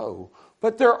sew,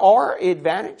 but there are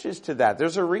advantages to that.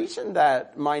 There's a reason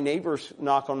that my neighbors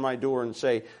knock on my door and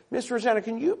say, Miss Rosanna,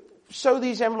 can you sew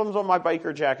these emblems on my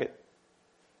biker jacket?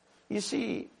 You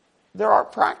see, there are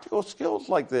practical skills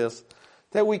like this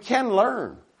that we can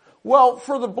learn. Well,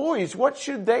 for the boys, what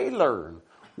should they learn?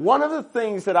 One of the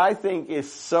things that I think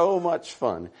is so much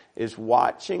fun is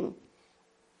watching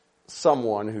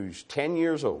someone who's 10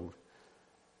 years old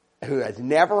who has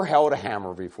never held a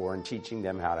hammer before and teaching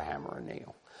them how to hammer a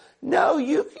nail. No,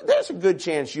 there's a good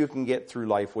chance you can get through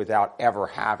life without ever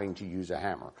having to use a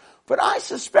hammer. But I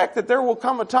suspect that there will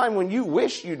come a time when you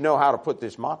wish you'd know how to put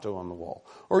this motto on the wall.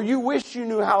 Or you wish you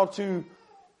knew how to,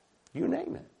 you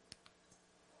name it.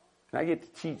 And I get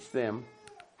to teach them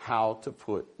how to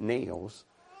put nails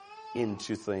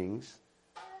into things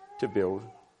to build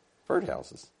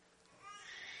birdhouses.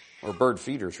 Or bird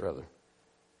feeders, rather.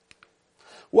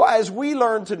 Well, as we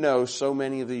learn to know so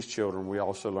many of these children, we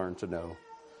also learn to know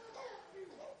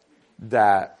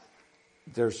that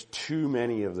there's too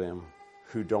many of them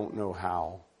who don't know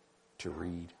how to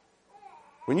read.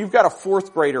 When you've got a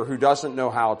fourth grader who doesn't know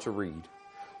how to read,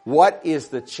 what is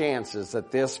the chances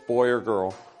that this boy or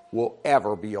girl will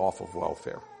ever be off of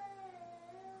welfare?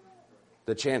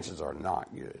 The chances are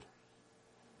not good.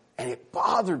 And it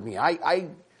bothered me. I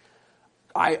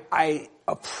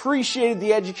appreciated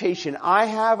the education I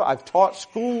have. I've taught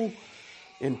school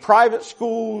in private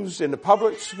schools, in the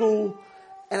public school,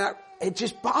 and it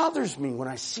just bothers me when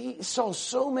I saw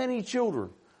so many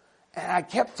children. And I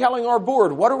kept telling our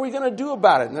board, what are we going to do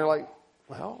about it? And they're like,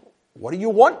 well, what do you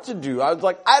want to do? I was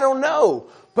like, I don't know,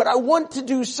 but I want to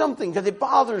do something because it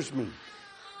bothers me.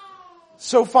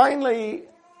 So finally,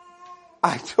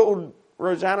 I told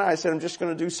Rosanna, I said, I'm just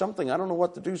going to do something. I don't know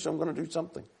what to do, so I'm going to do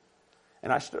something.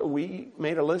 And we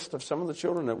made a list of some of the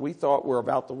children that we thought were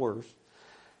about the worst.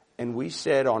 And we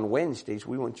said on Wednesdays,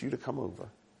 we want you to come over.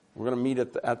 We're going to meet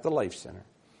at the Life Center.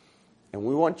 And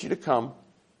we want you to come.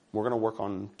 We're going to work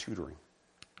on tutoring.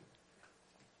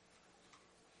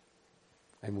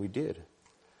 And we did.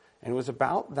 And it was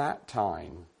about that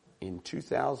time in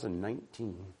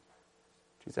 2018,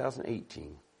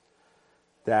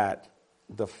 that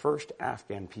the first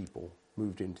Afghan people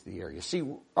moved into the area. See,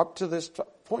 up to this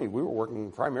point, we were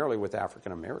working primarily with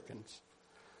African Americans.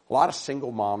 A lot of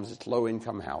single moms, it's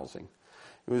low-income housing.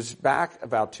 It was back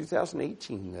about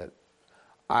 2018 that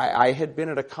I had been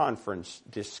at a conference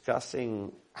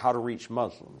discussing how to reach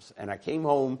Muslims. And I came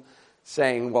home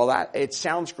saying, well, it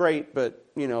sounds great, but,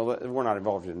 we're not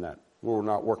involved in that. We're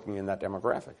not working in that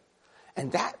demographic.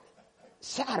 And that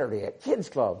Saturday at Kids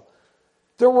Club,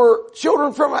 there were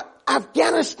children from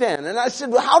Afghanistan. And I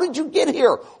said, well, how did you get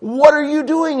here? What are you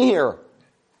doing here?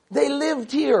 They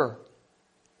lived here.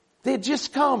 They had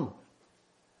just come.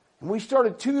 And we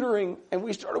started tutoring and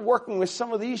we started working with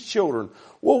some of these children.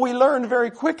 Well, we learned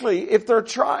very quickly if they're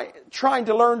trying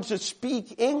to learn to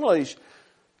speak English,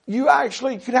 you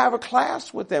actually could have a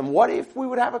class with them. What if we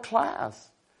would have a class?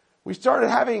 We started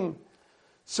having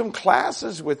some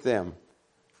classes with them.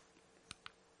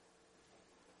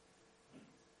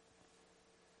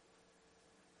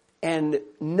 And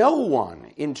no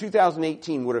one in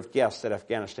 2018 would have guessed that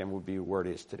Afghanistan would be where it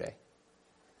is today.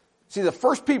 See, the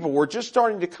first people were just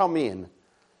starting to come in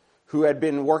who had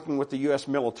been working with the U.S.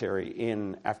 military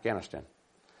in Afghanistan.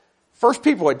 First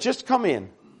people had just come in.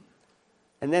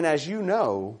 And then, as you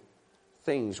know,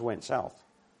 things went south,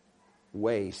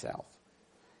 way south,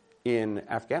 in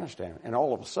Afghanistan. And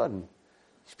all of a sudden,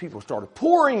 these people started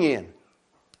pouring in.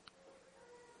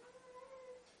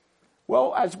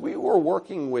 Well, as we were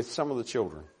working with some of the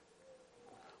children,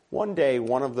 one day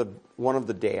one of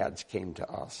the dads came to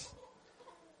us.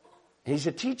 He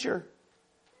said, teacher,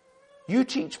 you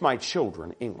teach my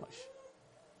children English.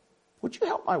 Would you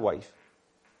help my wife?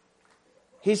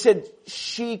 He said,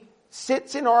 she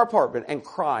sits in our apartment and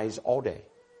cries all day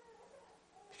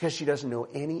because she doesn't know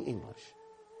any English.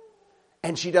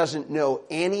 And she doesn't know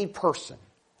any person.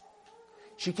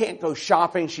 She can't go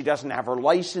shopping. She doesn't have her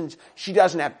license. She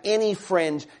doesn't have any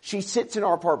friends. She sits in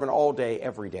our apartment all day,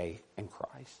 every day, and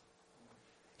cries.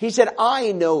 He said,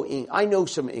 I know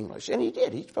some English. And he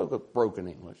did. He spoke a broken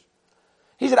English.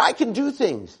 He said, I can do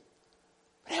things.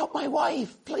 But help my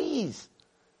wife, please.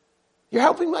 You're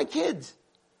helping my kids.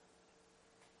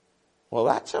 Well,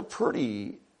 that's a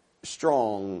pretty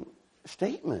strong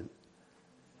statement.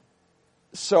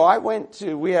 So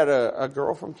we had a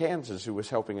girl from Kansas who was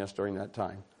helping us during that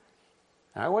time.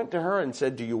 I went to her and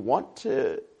said, do you want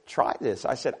to try this?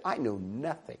 I said, I know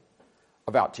nothing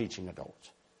about teaching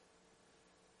adults.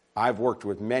 I've worked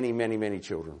with many, many, many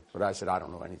children, but I said, I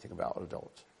don't know anything about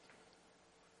adults.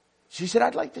 She said,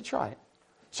 I'd like to try it.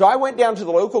 So I went down to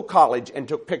the local college and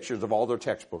took pictures of all their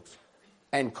textbooks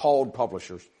and called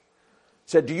publishers.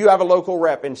 Said, do you have a local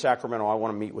rep in Sacramento? I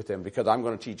want to meet with them because I'm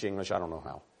going to teach English. I don't know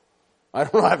how. I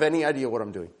don't have any idea what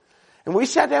I'm doing. And we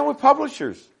sat down with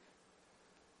publishers.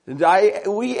 And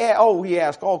we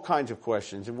asked all kinds of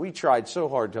questions, and we tried so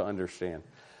hard to understand.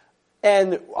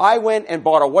 And I went and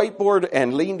bought a whiteboard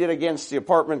and leaned it against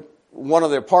one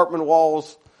of the apartment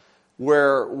walls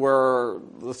where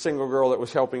the single girl that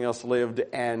was helping us lived,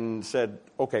 and said,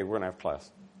 okay, we're going to have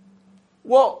class.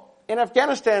 Well, in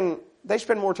Afghanistan, they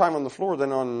spend more time on the floor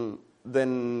than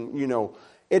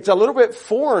it's a little bit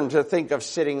foreign to think of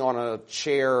sitting on a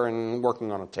chair and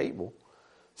working on a table.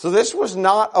 So this was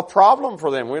not a problem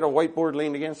for them. We had a whiteboard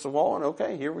leaned against the wall, and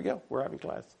okay, here we go. We're having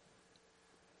class.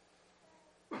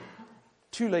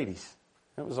 2 ladies.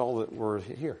 That was all that were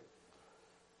here.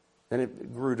 Then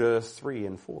it grew to 3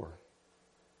 and 4.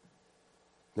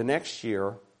 The next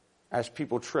year, as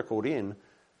people trickled in,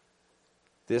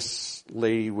 this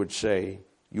lady would say,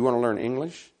 you want to learn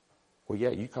English? Well,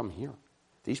 yeah, you come here.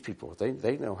 These people,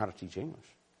 they know how to teach English.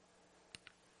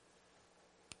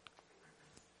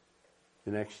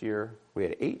 The next year, we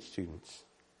had 8 students.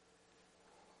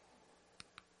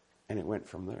 And it went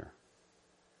from there.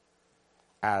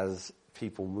 As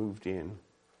people moved in,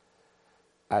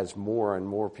 as more and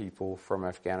more people from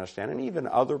Afghanistan and even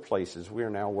other places, we are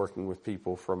now working with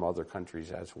people from other countries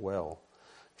as well.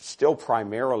 Still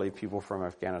primarily people from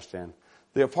Afghanistan.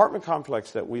 The apartment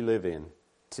complex that we live in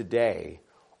today,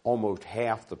 almost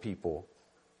half the people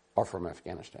are from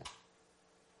Afghanistan.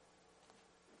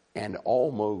 And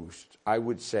I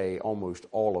would say almost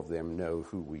all of them know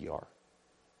who we are.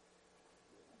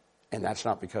 And that's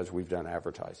not because we've done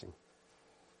advertising.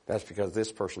 That's because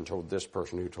this person told this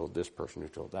person who told this person who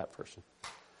told that person.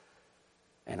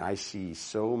 And I see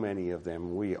so many of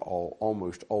them. We all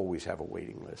almost always have a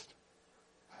waiting list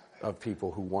of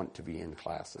people who want to be in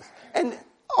classes. And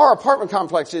our apartment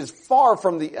complex is far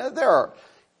from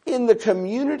in the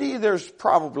community, there's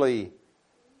probably,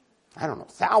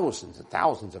 thousands and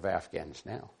thousands of Afghans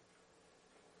now.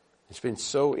 It's been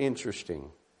so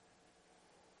interesting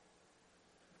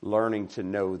learning to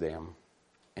know them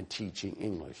and teaching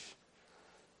English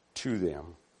to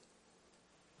them,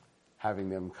 having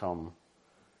them come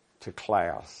to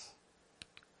class.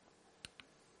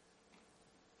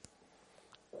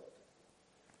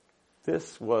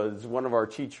 This was one of our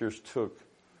teachers took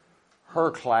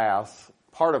her class,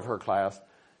 part of her class,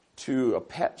 to a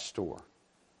pet store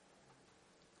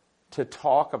to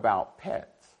talk about pets.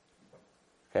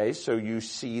 Okay, so you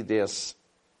see this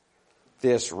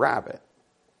rabbit.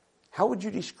 How would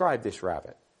you describe this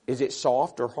rabbit? Is it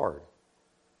soft or hard?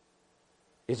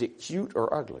 Is it cute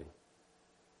or ugly?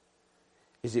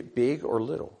 Is it big or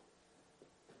little?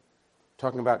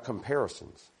 Talking about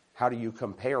comparisons. How do you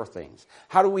compare things?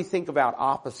 How do we think about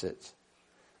opposites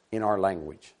in our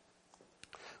language?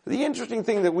 The interesting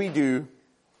thing that we do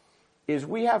is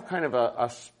we have kind of a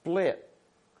split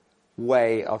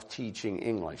way of teaching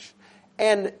English.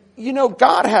 And,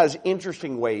 God has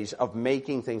interesting ways of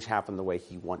making things happen the way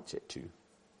He wants it to. And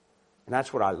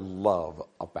that's what I love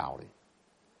about it.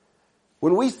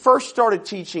 When we first started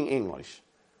teaching English,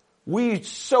 we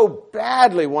so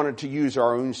badly wanted to use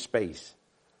our own space,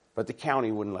 but the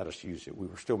county wouldn't let us use it. We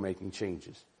were still making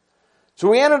changes. So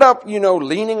we ended up,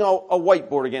 leaning a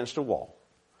whiteboard against a wall.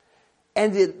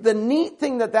 And the neat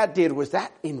thing that did was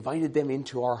that invited them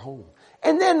into our home.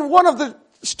 And then one of the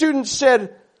students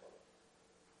said,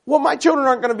 well, my children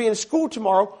aren't going to be in school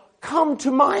tomorrow. Come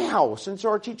to my house. And so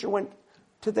our teacher went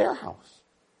to their house.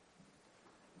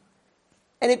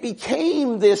 And it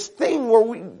became this thing where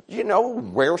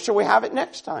where shall we have it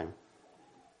next time?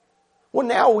 Well,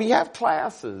 now we have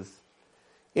classes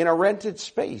in a rented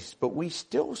space, but we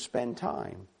still spend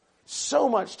time, so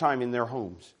much time in their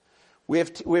homes. We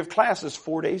have classes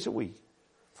 4 days a week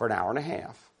for an hour and a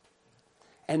half.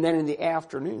 And then in the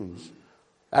afternoons,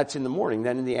 that's in the morning,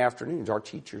 then in the afternoons, our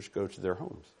teachers go to their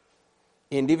homes.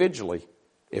 Individually,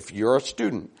 if you're a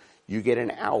student, you get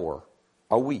an hour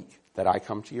a week that I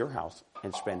come to your house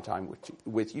and spend time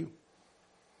with you.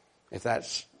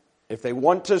 If they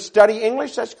want to study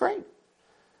English, that's great.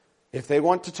 If they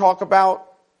want to talk about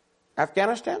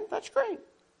Afghanistan, that's great.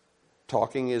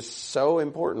 Talking is so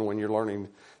important when you're learning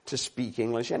to speak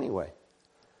English anyway.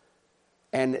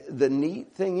 And the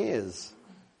neat thing is,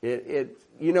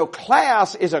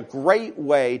 class is a great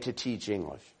way to teach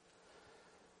English.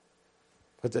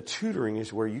 But the tutoring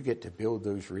is where you get to build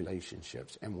those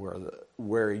relationships and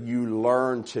where you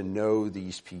learn to know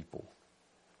these people.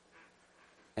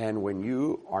 And when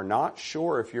you are not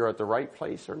sure if you're at the right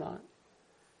place or not,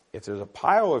 if there's a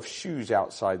pile of shoes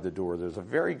outside the door, there's a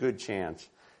very good chance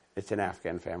it's an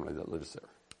Afghan family that lives there.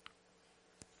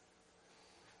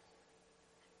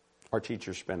 Our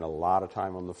teachers spend a lot of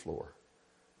time on the floor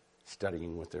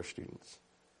studying with their students.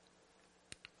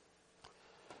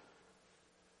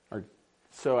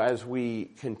 So as we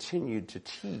continued to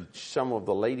teach, some of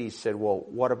the ladies said, well,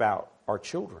 what about our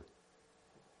children?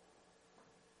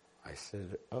 I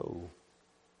said, well,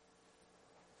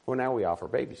 now we offer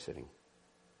babysitting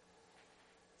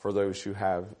for those who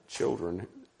have children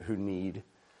who need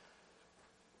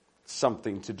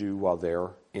something to do while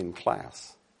they're in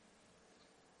class.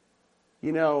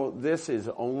 This is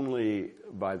only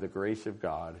by the grace of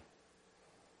God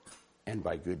and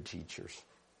by good teachers.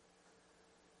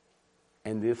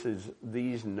 And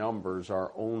these numbers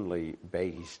are only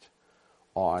based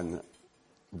on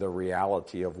the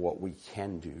reality of what we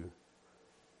can do,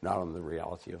 not on the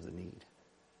reality of the need.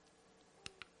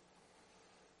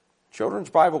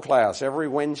 Children's Bible class, every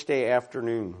Wednesday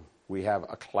afternoon, we have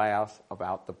a class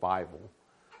about the Bible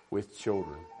with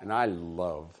children. And I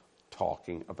love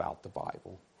talking about the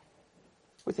Bible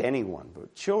with anyone,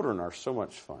 but children are so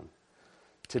much fun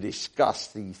to discuss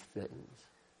these things.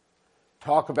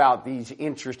 Talk about these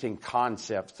interesting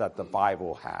concepts that the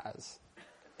Bible has.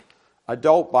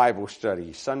 Adult Bible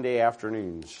study, Sunday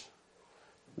afternoons.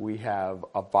 We have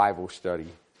a Bible study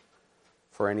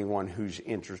for anyone who's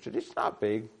interested. It's not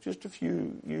big, just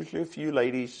usually a few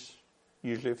ladies,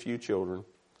 usually a few children.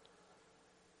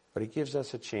 But it gives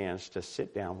us a chance to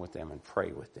sit down with them and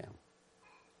pray with them.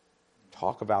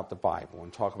 Talk about the Bible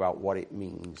and talk about what it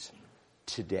means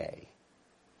today.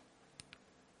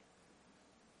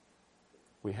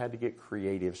 We had to get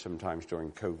creative sometimes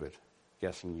during COVID.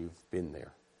 Guessing you've been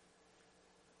there.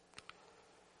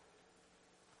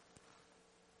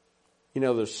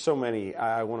 there's so many,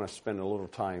 I want to spend a little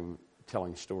time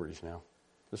telling stories now.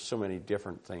 There's so many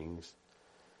different things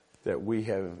that we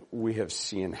have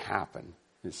seen happen.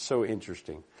 It's so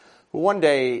interesting. But one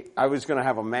day, I was going to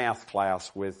have a math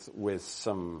class with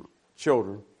some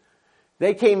children.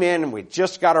 They came in and we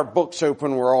just got our books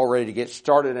open. We're all ready to get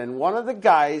started. And one of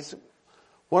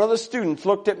the students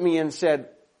looked at me and said,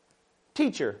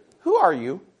 "Teacher, who are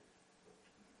you?"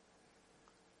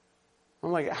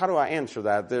 I'm like, how do I answer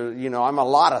that? I'm a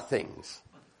lot of things.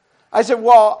 I said,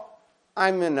 "Well,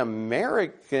 I'm an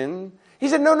American." He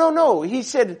said, No. He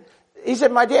said,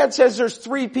 "My dad says there's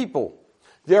three people.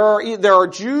 There are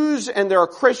Jews and there are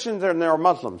Christians and there are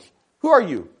Muslims. Who are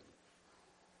you?"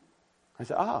 I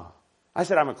said, I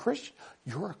said, "I'm a Christian."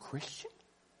 "You're a Christian?"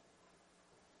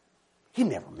 He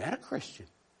never met a Christian.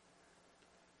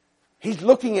 He's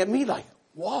looking at me like,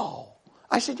 "Wow."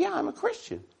 I said, "Yeah, I'm a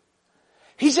Christian."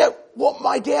 He said, "Well,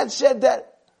 my dad said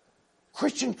that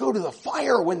Christians go to the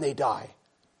fire when they die."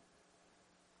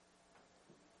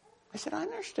 I said, "I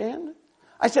understand."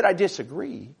 I said, "I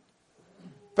disagree.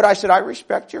 But I said, I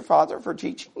respect your father for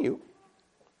teaching you.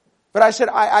 But I said,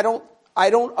 I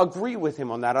don't agree with him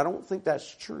on that. I don't think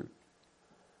that's true."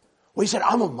 Well, he said,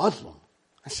 "I'm a Muslim."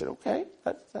 I said, "Okay,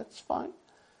 that's fine."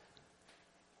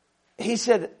 He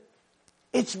said,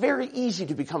 "It's very easy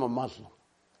to become a Muslim.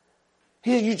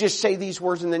 He said, you just say these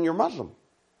words and then you're Muslim.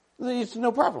 It's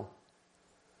no problem."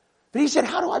 But he said,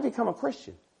 "How do I become a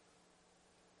Christian?"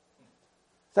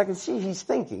 So I can see he's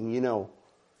thinking,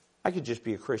 I could just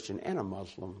be a Christian and a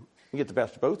Muslim and get the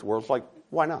best of both worlds. Like,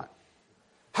 why not?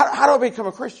 How do I become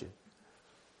a Christian?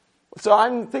 So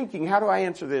I'm thinking, how do I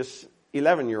answer this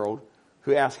 11-year-old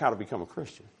who asked how to become a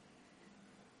Christian?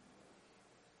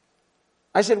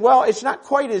 I said, well, it's not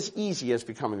quite as easy as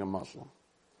becoming a Muslim.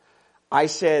 I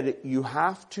said, you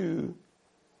have to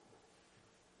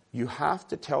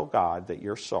tell God that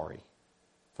you're sorry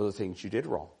for the things you did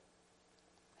wrong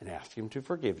and ask him to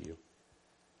forgive you.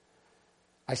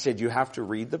 I said, you have to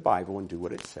read the Bible and do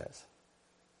what it says.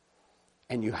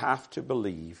 And you have to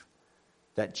believe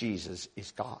that Jesus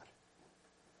is God.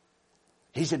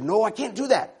 He said, "No, I can't do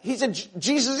that." He said,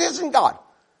 "Jesus isn't God."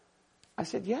 I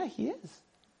said, "Yeah, he is."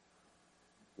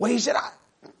 Well, he said,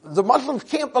 "The Muslims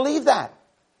can't believe that."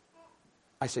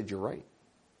 I said, "You're right.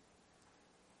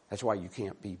 That's why you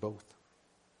can't be both."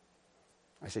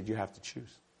 I said, "You have to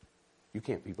choose. You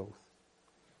can't be both."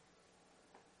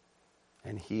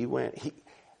 And he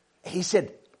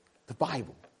said, "The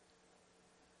Bible.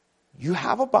 You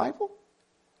have a Bible?"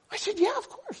 I said, "Yeah, of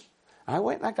course." I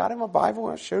went and I got him a Bible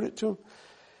and I showed it to him.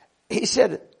 He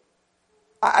said,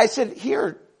 I said,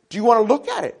 "Here, do you want to look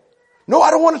at it?" "No, I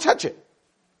don't want to touch it."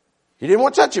 He didn't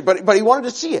want to touch it, but he wanted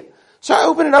to see it. So I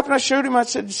opened it up and I showed him. I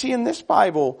said, "See, in this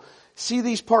Bible, see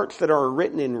these parts that are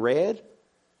written in red?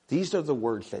 These are the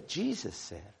words that Jesus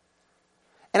said."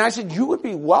 And I said, "You would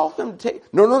be welcome to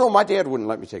take." No, my dad wouldn't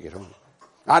let me take it home.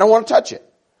 "I don't want to touch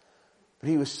it." But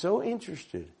he was so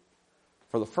interested.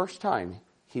 For the first time,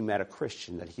 he met a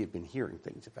Christian that he had been hearing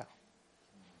things about.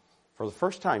 For the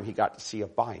first time, he got to see a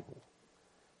Bible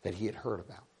that he had heard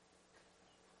about.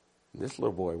 And this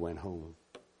little boy went home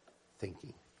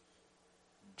thinking,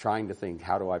 trying to think,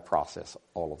 how do I process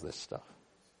all of this stuff?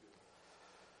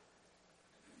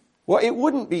 Well, it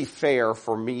wouldn't be fair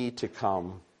for me to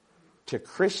come to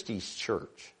Christy's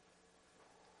church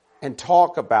and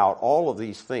talk about all of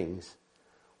these things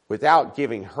without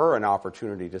giving her an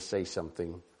opportunity to say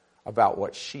something about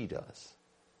what she does.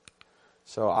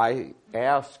 So I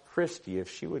asked Christy if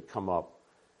she would come up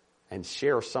and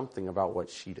share something about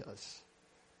what she does.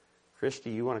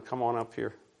 Christy, you want to come on up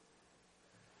here?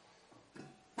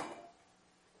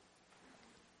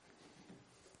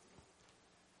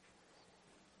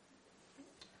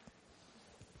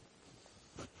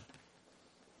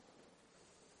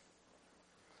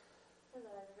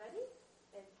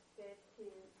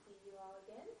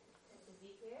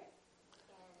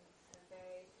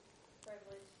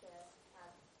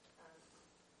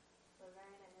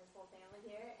 Lavern and his whole family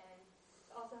here, and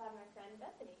also have my friend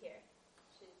Bethany here.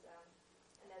 She's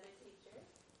another teacher, and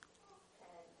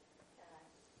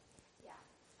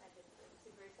I just am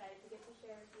super excited to get to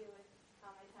share with you with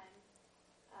how my time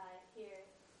here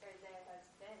or there has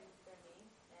been for me,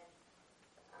 and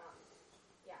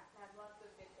have lots of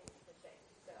good things to say.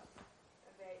 So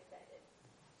I'm very excited.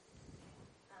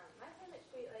 My time at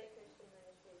Streetlight Christian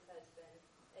Ministries has been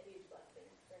a huge blessing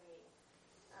for me.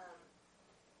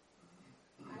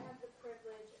 I have the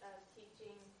privilege of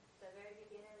teaching the very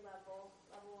beginner level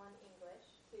 1 English,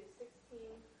 to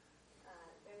 16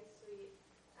 very sweet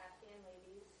Afghan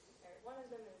ladies. One of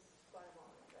them is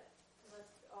Guatemalan, but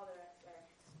all the rest are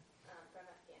from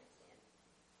Afghanistan.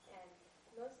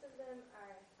 most of them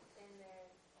are in their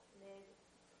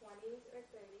mid-20s or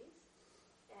 30s,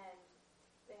 and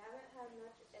they haven't had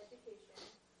much education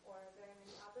or very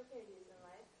many opportunities in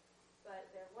life, but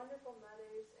they're wonderful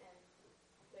mothers, and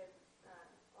they're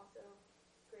also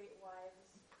great wives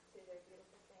to their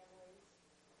beautiful families,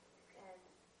 and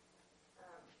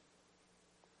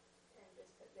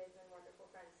just they've been wonderful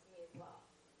friends to me as well.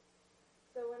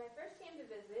 So when I first came to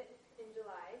visit in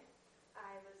July,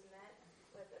 I was met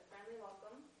with a friendly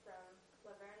welcome from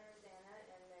Lavern Yoder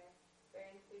and their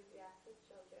very enthusiastic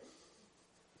children,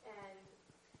 and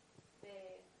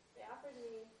they offered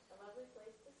me a lovely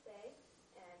place to stay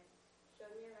and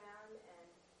showed me around and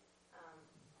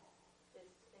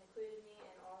just included me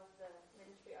in all of the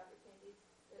ministry opportunities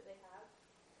that they have.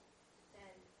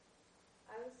 And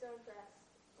I was so impressed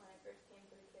when I first came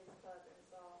to the kids club and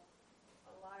saw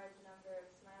a large number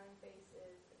of smiling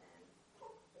faces and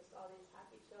just all these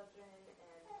happy children,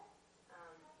 and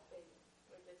they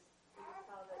were just, you could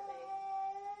tell that they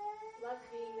loved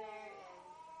being there, and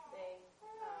they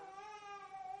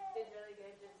did really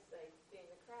good just like doing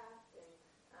the craft and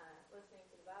listening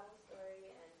to the Bible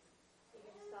story, and you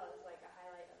can just tell it was like a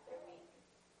highlight of their week.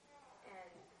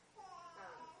 And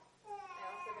I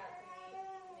also got to meet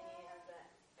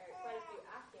quite a few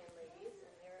Afghan ladies,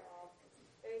 and they were all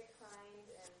very kind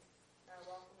and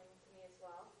welcoming to me as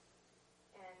well.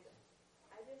 And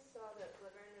I just saw that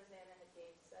Lavern Yoder had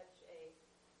gained such a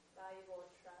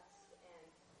valuable trust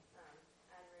and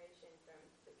admiration from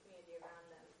the community around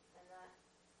them, and that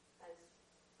has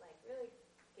like really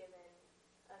given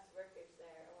us workers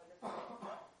there a wonderful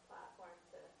platform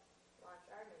to launch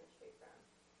our ministry from.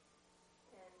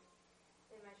 And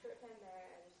in my short time there,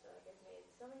 I just feel like I've made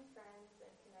so many friends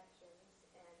and connections,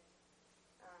 and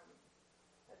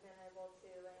I've been able to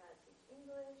learn how to teach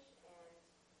English and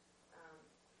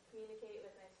communicate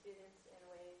with my students in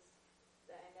ways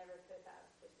that I never could have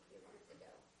just a few months ago.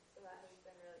 So that has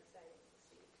been really exciting to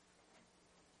see.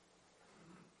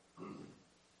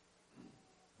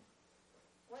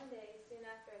 One day, soon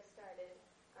after I started,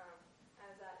 I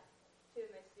was at two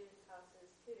of my students' houses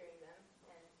tutoring them,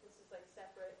 and this was like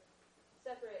separate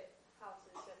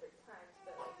houses, separate times,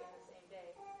 but like in the same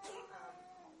day.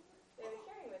 They were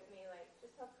sharing with me like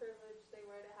just how privileged they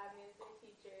were to have me as their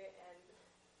teacher, and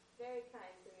very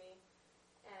kind to me,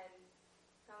 and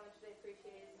how much they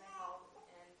appreciated my help.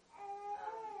 And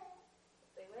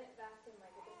they went back in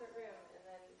like a different room, and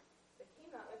then they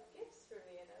came out with gifts for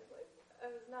me, and I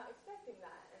was not expecting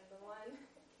that. And the one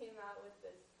came out with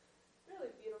this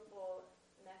really beautiful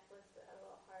necklace that had a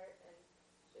little heart, and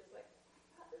she was like,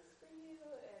 "I got this for you,"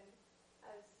 and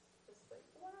I was just like,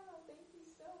 "Wow, thank you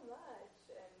so much."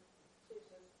 And she was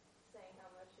just saying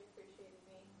how much she appreciated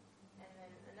me. And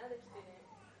then another student,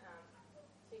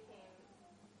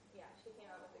 she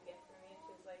came out with a gift for me, and she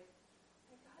was like,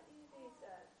 "I got you these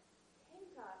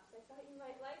tank tops. I thought you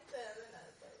might like them." And I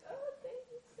was like, "Oh, thank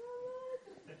you so much."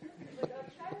 Like, I'll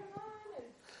try them on,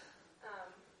 and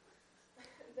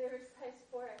they were size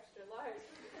 4 extra large.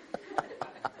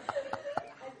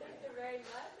 I thanked her very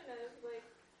much, and I was like,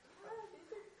 "Oh, these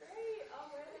are great.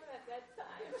 I'll wear them at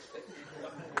bedtime."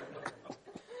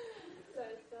 So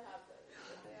I still have those,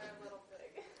 but they are a little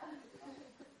big.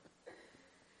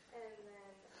 And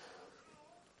then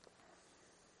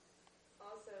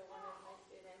also one of my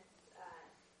students,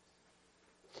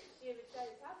 she would try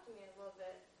to talk to me a little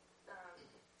bit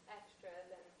extra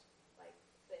than like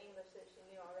the English that she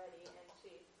knew already, and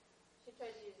she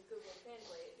tried to use Google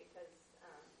Translate because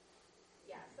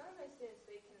some of my students,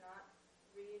 they cannot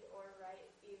read or write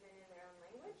even in their own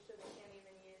language, so they can't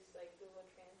even use like Google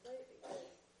Translate because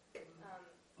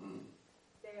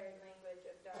their language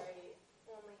of Dari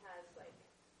only has like,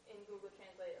 in Google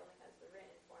Translate, it only has the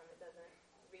written form. It doesn't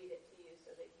read it to you,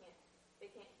 so they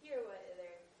can't hear what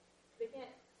they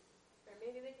can't, or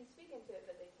maybe they can speak into it,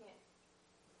 but they can't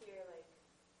hear, like,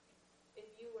 if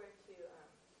you were to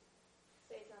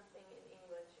say something in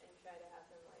English and try to have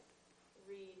them like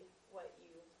read what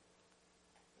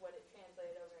it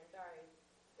translated over in Dari,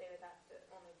 they would have to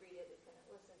only read it. They couldn't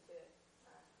listen to it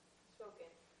spoken.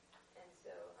 And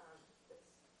so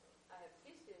I have a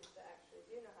few students that actually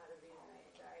do know how to read and write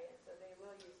in Dari, and so they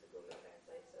will use the Google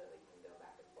Translate so that we can go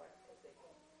back and forth, because they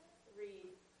can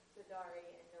read the Dari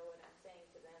and know what I'm saying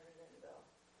to them, and then they'll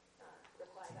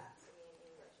reply back to me in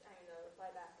English. They'll reply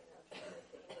back and they'll translate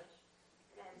to English.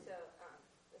 And so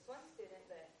this one student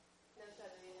that knows how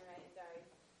to read and write in Dari,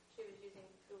 she was using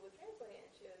Google Translate, and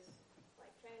she was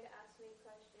like trying to ask me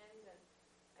questions, and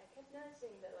I kept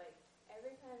noticing that like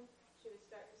every time she would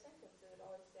start a sentence, it would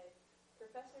always say,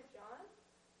 "Professor John,"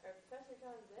 or "Professor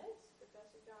John this,"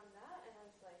 "Professor John that," and I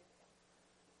was like,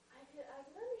 I could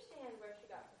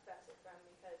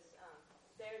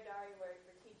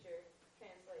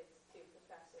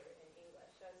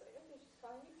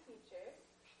calling me teacher.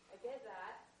 I get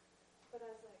that. But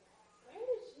I was like, where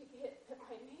did she get that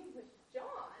my name was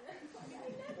John? Like,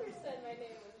 I never said my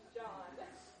name was John.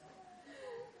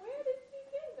 Where did she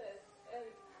get this? And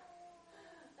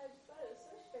I just thought it was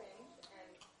so strange. And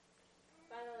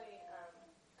finally,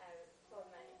 I told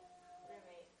my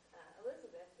roommate,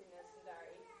 Elizabeth, who knows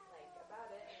Sundari, about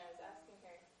it, and I was asking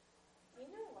her, do you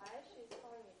know why she's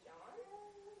calling me John?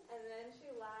 And then she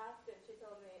laughed and she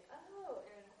told me, oh,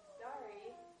 in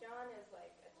Sundari, John is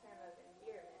like a term of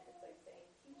endearment. It's like saying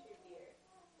teacher dear.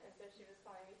 And so she was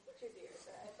calling me teacher dear,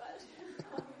 so I thought she was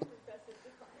calling me Professor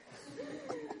John. And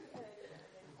I didn't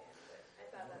understand, but I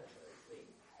thought that was really sweet.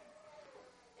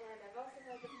 And I've also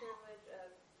had the privilege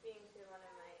of being to one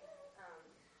of my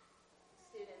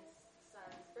students'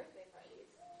 son's birthday parties,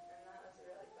 and that was a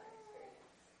really fun experience.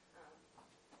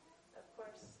 Of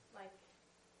course, like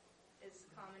is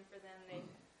common for them, they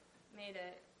made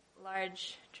a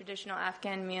large traditional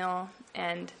Afghan meal,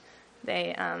 and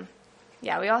they,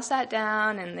 we all sat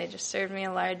down, and they just served me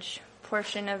a large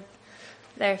portion of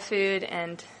their food,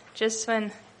 and just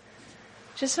when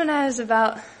I was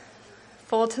about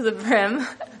full to the brim,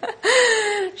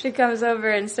 she comes over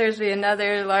and serves me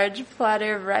another large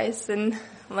platter of rice and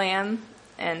lamb,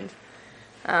 and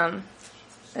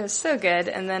it was so good.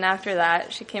 And then after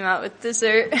that, she came out with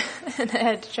dessert, and I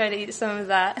had to try to eat some of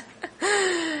that.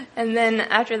 And then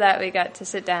after that, we got to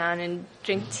sit down and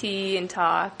drink tea and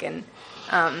talk, and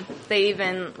they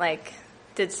even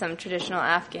did some traditional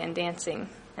Afghan dancing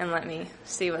and let me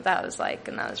see what that was like,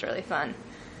 and that was really fun.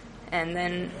 And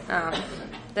then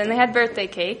they had birthday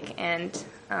cake, and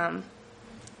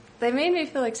they made me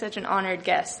feel like such an honored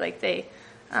guest. They,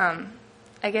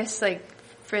 I guess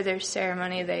for their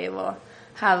ceremony, they will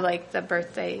have the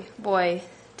birthday boy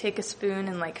take a spoon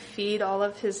and feed all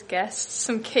of his guests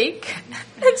some cake.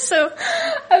 And so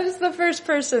I was the first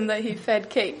person that he fed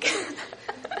cake.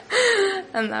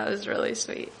 And that was really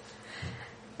sweet.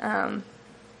 I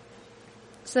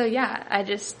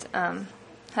just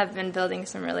have been building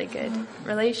some really good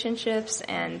relationships,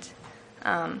 and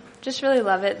just really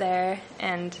love it there.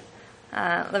 And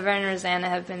Lavern and Rosanna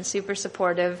have been super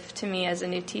supportive to me as a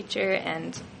new teacher,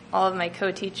 and all of my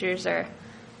co-teachers are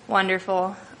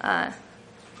wonderful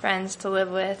friends to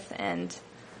live with, and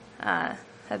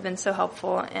have been so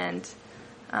helpful. And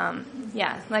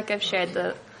like I've shared,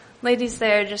 the ladies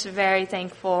there are just very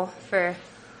thankful for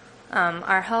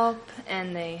our help,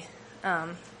 and they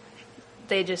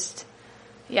just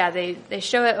they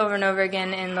show it over and over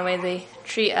again in the way they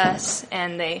treat us,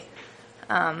 and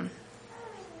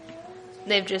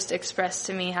they've just expressed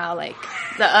to me how the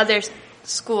other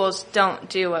schools don't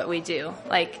do what we do.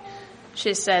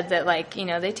 She said that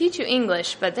they teach you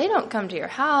English, but they don't come to your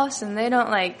house, and they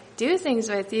don't do things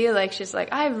with you. She's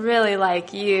I really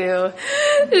like you.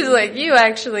 She's you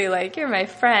actually you're my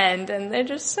friend, and they're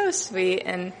just so sweet.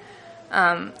 And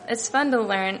it's fun to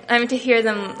learn. To hear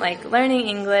them learning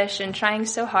English and trying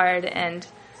so hard. And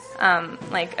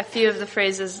a few of the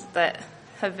phrases that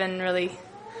have been really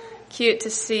cute to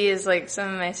see is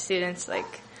some of my students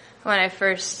when I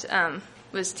first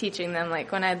was teaching them,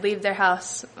 when I'd leave their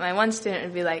house, my one student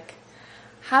would be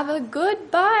have a good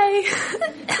bye.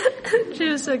 She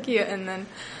was so cute. And then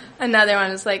another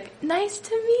one was nice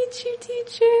to meet you,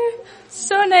 teacher.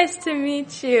 So nice to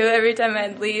meet you, every time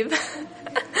I'd leave.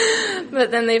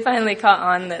 But then they finally caught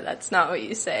on that that's not what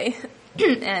you say.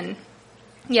 And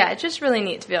it's just really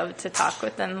neat to be able to talk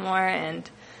with them more and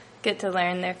get to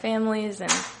learn their families,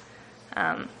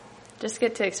 and just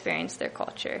get to experience their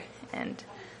culture. And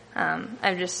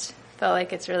I've just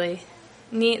felt it's really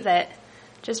neat that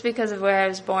just because of where I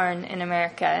was born in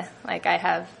America, I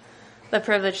have the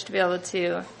privilege to be able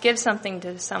to give something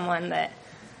to someone that,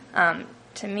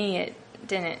 to me, I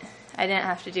didn't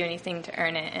have to do anything to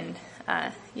earn it. And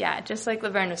just like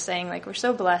Lavern was saying, we're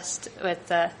so blessed with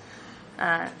the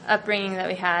upbringing that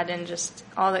we had, and just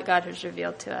all that God has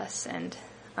revealed to us, and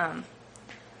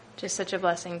just such a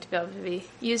blessing to be able to be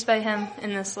used by Him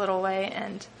in this little way,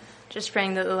 and just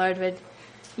praying that the Lord would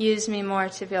use me more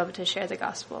to be able to share the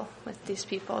gospel with these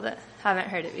people that haven't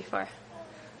heard it before.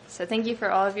 So thank you for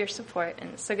all of your support, and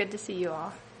it's so good to see you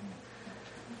all.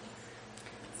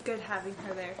 It's good having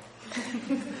her there.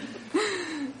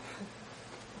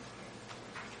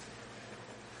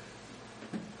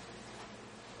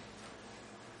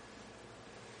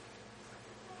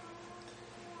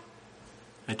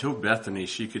 I told Bethany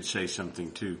she could say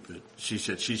something too, but she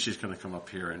said she's just going to come up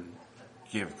here and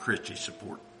give Christy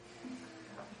support.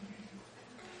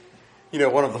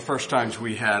 One of the first times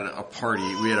we had a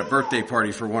birthday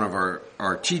party for one of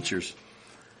our teachers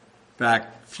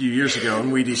back a few years ago,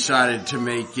 and we decided to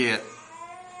make it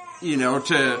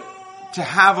to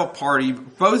have a party.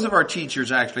 Both of our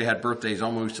teachers actually had birthdays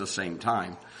almost the same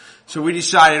time. So we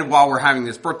decided while we're having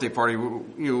this birthday party,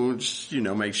 just,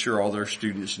 make sure all their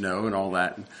students know and all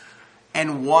that.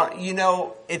 And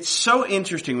it's so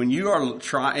interesting when you are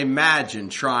imagine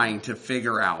trying to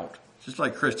figure out, just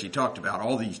like Christy talked about,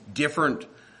 all these different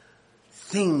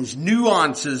things,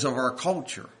 nuances of our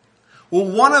culture. Well,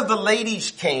 one of the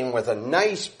ladies came with a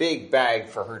nice big bag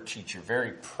for her teacher,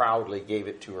 very proudly gave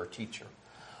it to her teacher.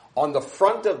 On the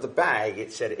front of the bag,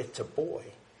 it said, "It's a boy."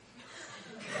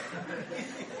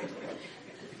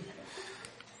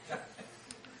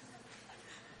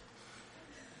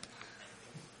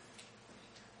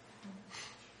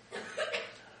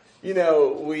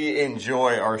 We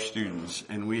enjoy our students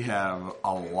and we have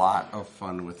a lot of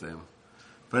fun with them.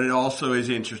 But it also is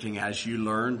interesting as you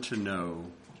learn to know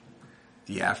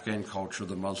the Afghan culture,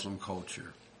 the Muslim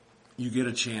culture, you get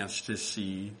a chance to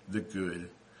see the good.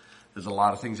 There's a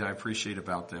lot of things I appreciate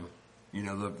about them.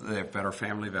 They have better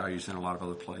family values than a lot of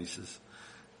other places.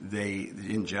 They,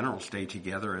 in general, stay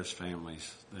together as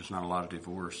families. There's not a lot of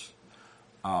divorce.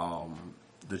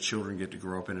 The children get to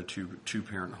grow up in a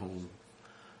two-parent home.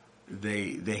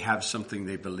 They have something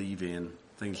they believe in,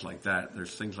 things like that.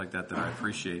 There's things like that I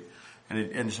appreciate.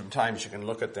 And sometimes you can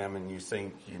look at them and you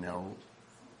think,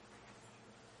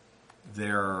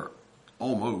 they're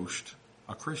almost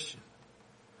a Christian.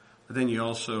 But then you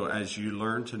also, as you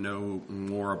learn to know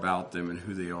more about them and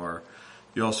who they are,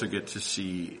 you also get to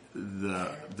see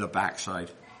the backside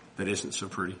that isn't so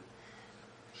pretty.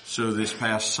 So this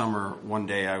past summer, one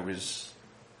day I was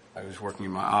working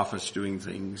in my office doing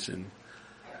things, and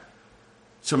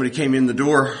somebody came in the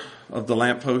door of the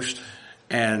lamppost,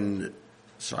 and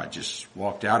so I just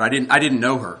walked out. I didn't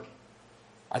know her.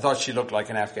 I thought she looked like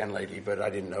an Afghan lady, but I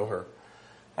didn't know her.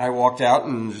 I walked out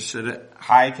and just said,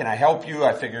 "Hi, can I help you?"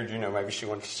 I figured, maybe she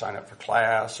wanted to sign up for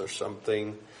class or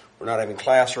something. We're not having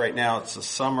class right now. It's the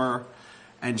summer.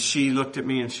 And she looked at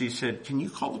me and she said, "Can you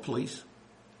call the police?"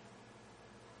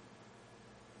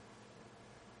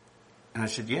 And I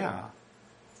said, "Yeah."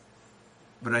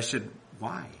 But I said,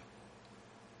 "Why?"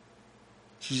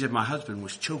 She said, "My husband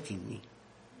was choking me.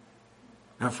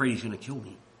 I'm afraid he's going to kill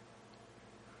me."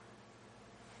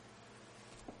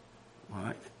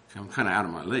 Well, I'm kind of out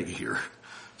of my league here.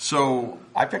 So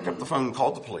I picked up the phone and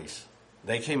called the police.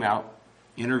 They came out,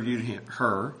 interviewed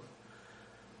her,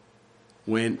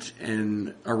 went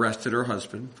and arrested her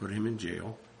husband, put him in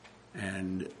jail,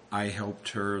 and I helped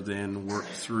her then work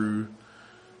through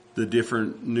the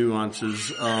different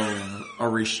nuances of a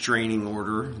restraining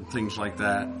order and things like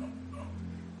that.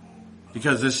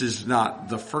 Because this is not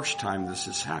the first time this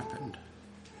has happened.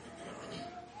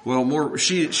 Well,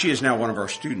 she is now one of our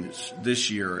students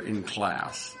this year in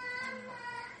class.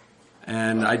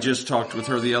 And I just talked with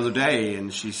her the other day,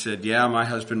 and she said, "Yeah, my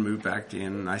husband moved back in."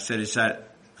 And I said, "Is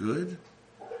that good?"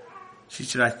 She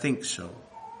said, "I think so."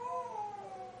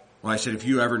 Well, I said, "If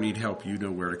you ever need help, you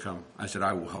know where to come." I said,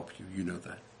 "I will help you. You know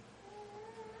that."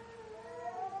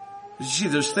 You see,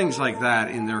 there's things like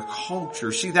that in their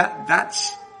culture. See,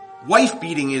 that's wife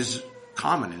beating is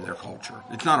common in their culture.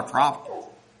 It's not a problem.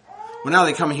 Well, now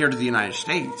they come here to the United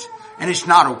States, and it's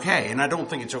not okay, and I don't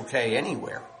think it's okay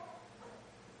anywhere.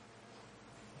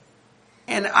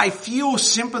 And I feel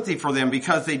sympathy for them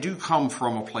because they do come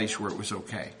from a place where it was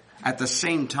okay. At the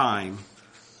same time,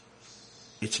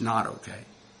 it's not okay.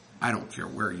 I don't care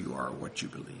where you are or what you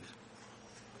believe.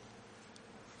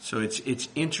 So it's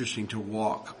interesting to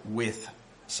walk with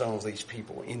some of these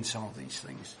people in some of these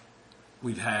things.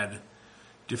 We've had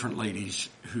different ladies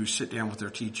who sit down with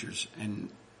their teachers and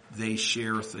they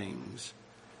share things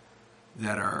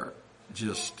that are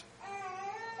just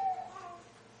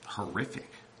horrific.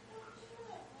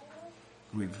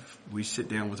 We sit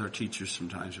down with our teachers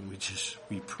sometimes and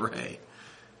we pray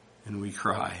and we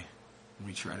cry and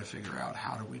we try to figure out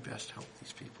how do we best help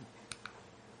these people.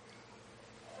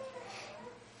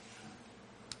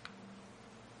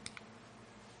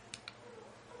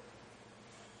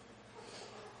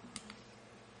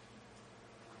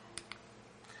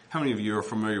 How many of you are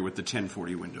familiar with the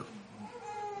 1040 window?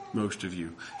 Most of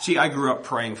you. See, I grew up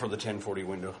praying for the 1040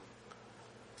 window.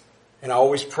 And I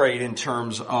always prayed in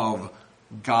terms of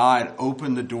God,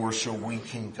 open the door so we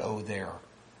can go there.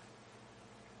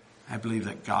 I believe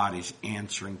that God is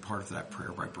answering part of that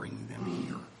prayer by bringing them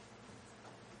here.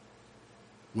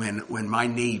 When my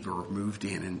neighbor moved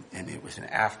in and it was an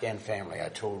Afghan family, I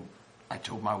told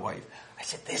my wife, I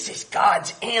said, this is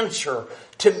God's answer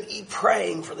to me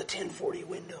praying for the 1040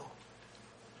 window.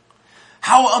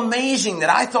 How amazing that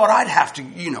I thought I'd have to,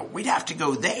 we'd have to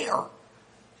go there.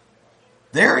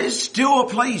 There is still a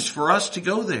place for us to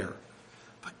go there.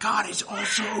 But God is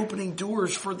also opening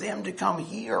doors for them to come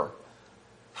here.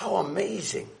 How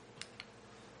amazing.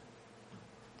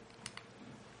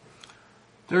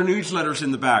 There are newsletters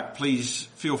in the back. Please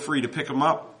feel free to pick them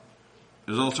up.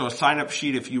 There's also a sign-up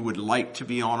sheet if you would like to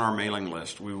be on our mailing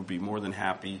list. We would be more than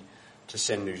happy to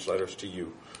send newsletters to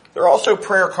you. There are also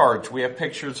prayer cards. We have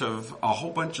pictures of a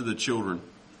whole bunch of the children.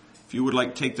 If you would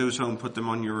like to take those home, put them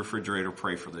on your refrigerator,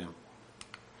 pray for them.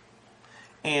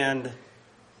 And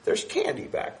there's candy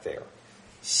back there.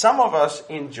 Some of us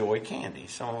enjoy candy.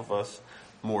 Some of us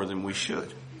more than we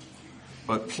should.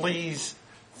 But please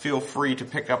feel free to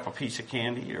pick up a piece of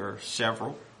candy or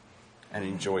several and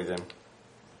enjoy them.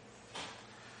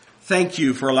 Thank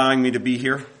you for allowing me to be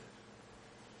here.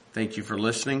 Thank you for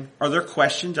listening. Are there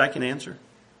questions I can answer?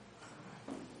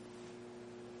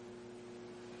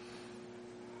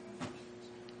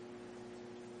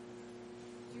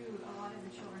 Do a lot of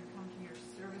the children come to your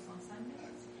service on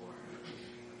Sundays? Or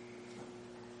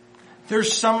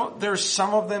There's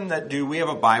some of them that do. We have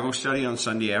a Bible study on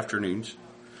Sunday afternoons.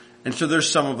 And so there's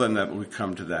some of them that would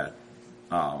come to that.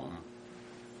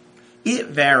 It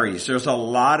varies. There's a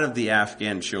lot of the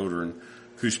Afghan children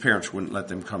whose parents wouldn't let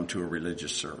them come to a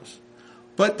religious service.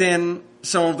 But then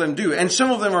some of them do. And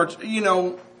some of them are,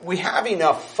 we have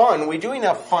enough fun. We do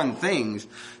enough fun things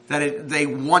that they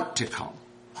want to come.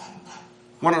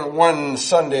 One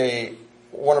Sunday,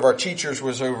 one of our teachers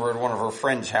was over at one of her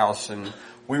friend's house, and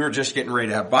we were just getting ready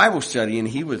to have Bible study, and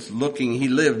he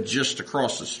lived just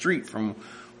across the street from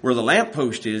where the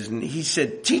lamppost is, and he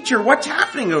said, "Teacher, what's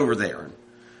happening over there?"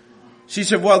 She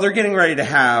said, "Well, they're getting ready to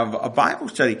have a Bible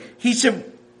study." He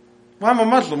said, "Well, I'm a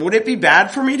Muslim. Would it be bad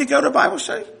for me to go to Bible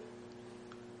study?"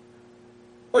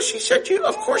 Well, she said,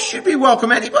 "Of course you'd be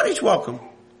welcome. Anybody's welcome."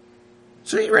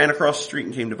 So he ran across the street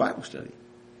and came to Bible study.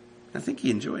 I think he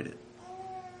enjoyed it.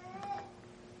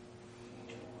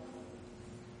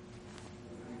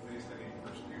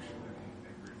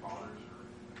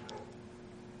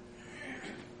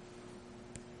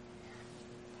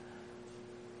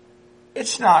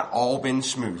 It's not all been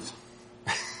smooth.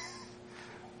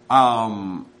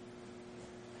 I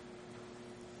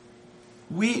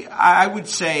would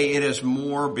say it has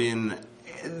more been,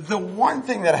 the one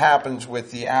thing that happens with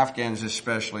the Afghans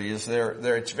especially is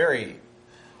it's very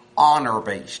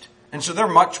honor-based. And so they're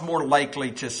much more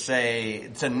likely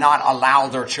to not allow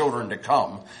their children to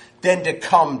come than to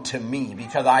come to me,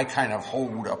 because I kind of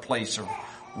hold a place of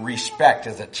respect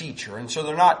as a teacher. And so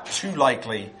they're not too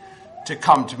likely to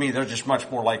come to me. They're just much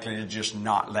more likely to just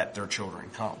not let their children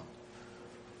come.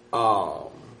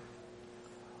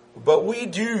 But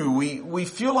we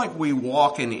feel like we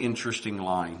walk an interesting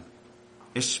line,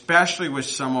 especially with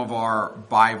some of our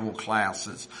Bible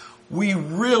classes. We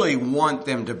really want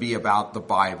them to be about the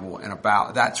Bible and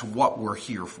that's what we're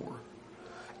here for.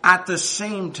 At the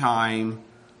same time,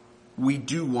 we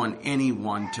do want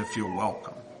anyone to feel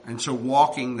welcome. And so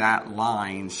walking that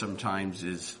line sometimes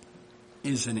is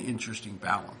an interesting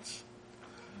balance.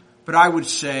 But I would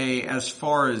say, as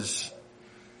far as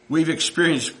we've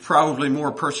experienced probably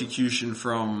more persecution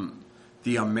from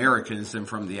the Americans than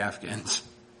from the Afghans.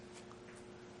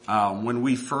 When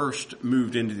we first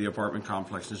moved into the apartment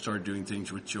complex and started doing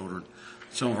things with children,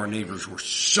 some of our neighbors were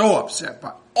so upset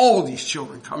by all these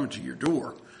children coming to your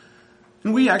door.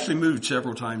 And we actually moved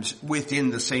several times within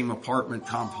the same apartment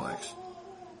complex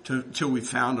till we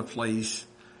found a place.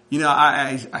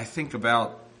 I think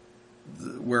about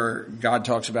where God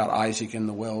talks about Isaac and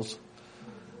the wells.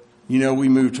 We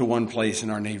moved to one place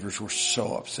and our neighbors were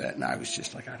so upset, and I was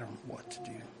just like, I don't know what to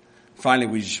do. Finally,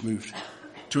 we just moved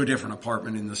to a different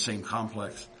apartment in the same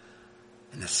complex.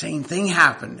 And the same thing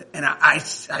happened. And I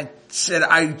said,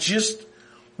 I just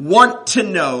want to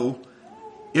know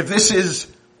if this is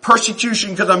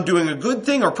persecution because I'm doing a good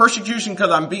thing or persecution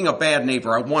because I'm being a bad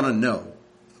neighbor. I want to know.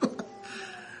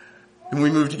 And we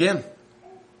moved again.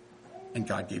 And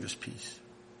God gave us peace.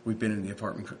 We've been in the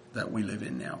apartment that we live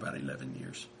in now about 11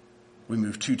 years. We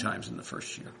moved 2 times in the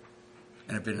first year.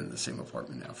 And have been in the same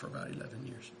apartment now for about 11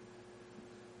 years.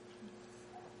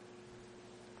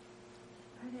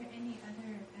 Are there any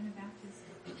other Anabaptist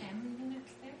family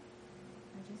units there?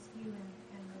 Or just you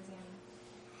and Rosanna?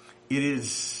 It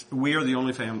is, we are the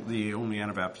only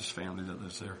Anabaptist family that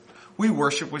lives there. We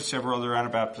worship with several other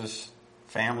Anabaptist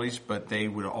families, but they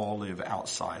would all live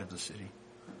outside of the city.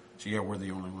 So yeah, we're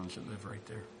the only ones that live right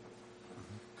there.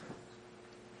 Mm-hmm.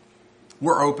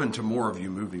 We're open to more of you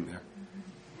moving there.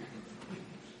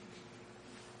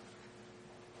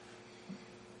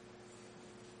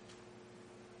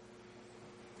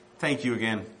 Thank you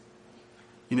again.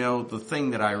 The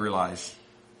thing that I realize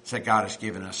is that God has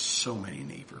given us so many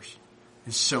neighbors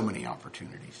and so many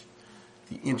opportunities.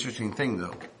 The interesting thing,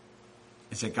 though,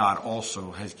 is that God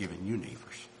also has given you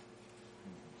neighbors.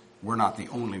 We're not the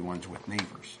only ones with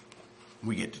neighbors.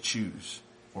 We get to choose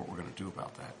what we're going to do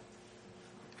about that.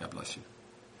 God bless you.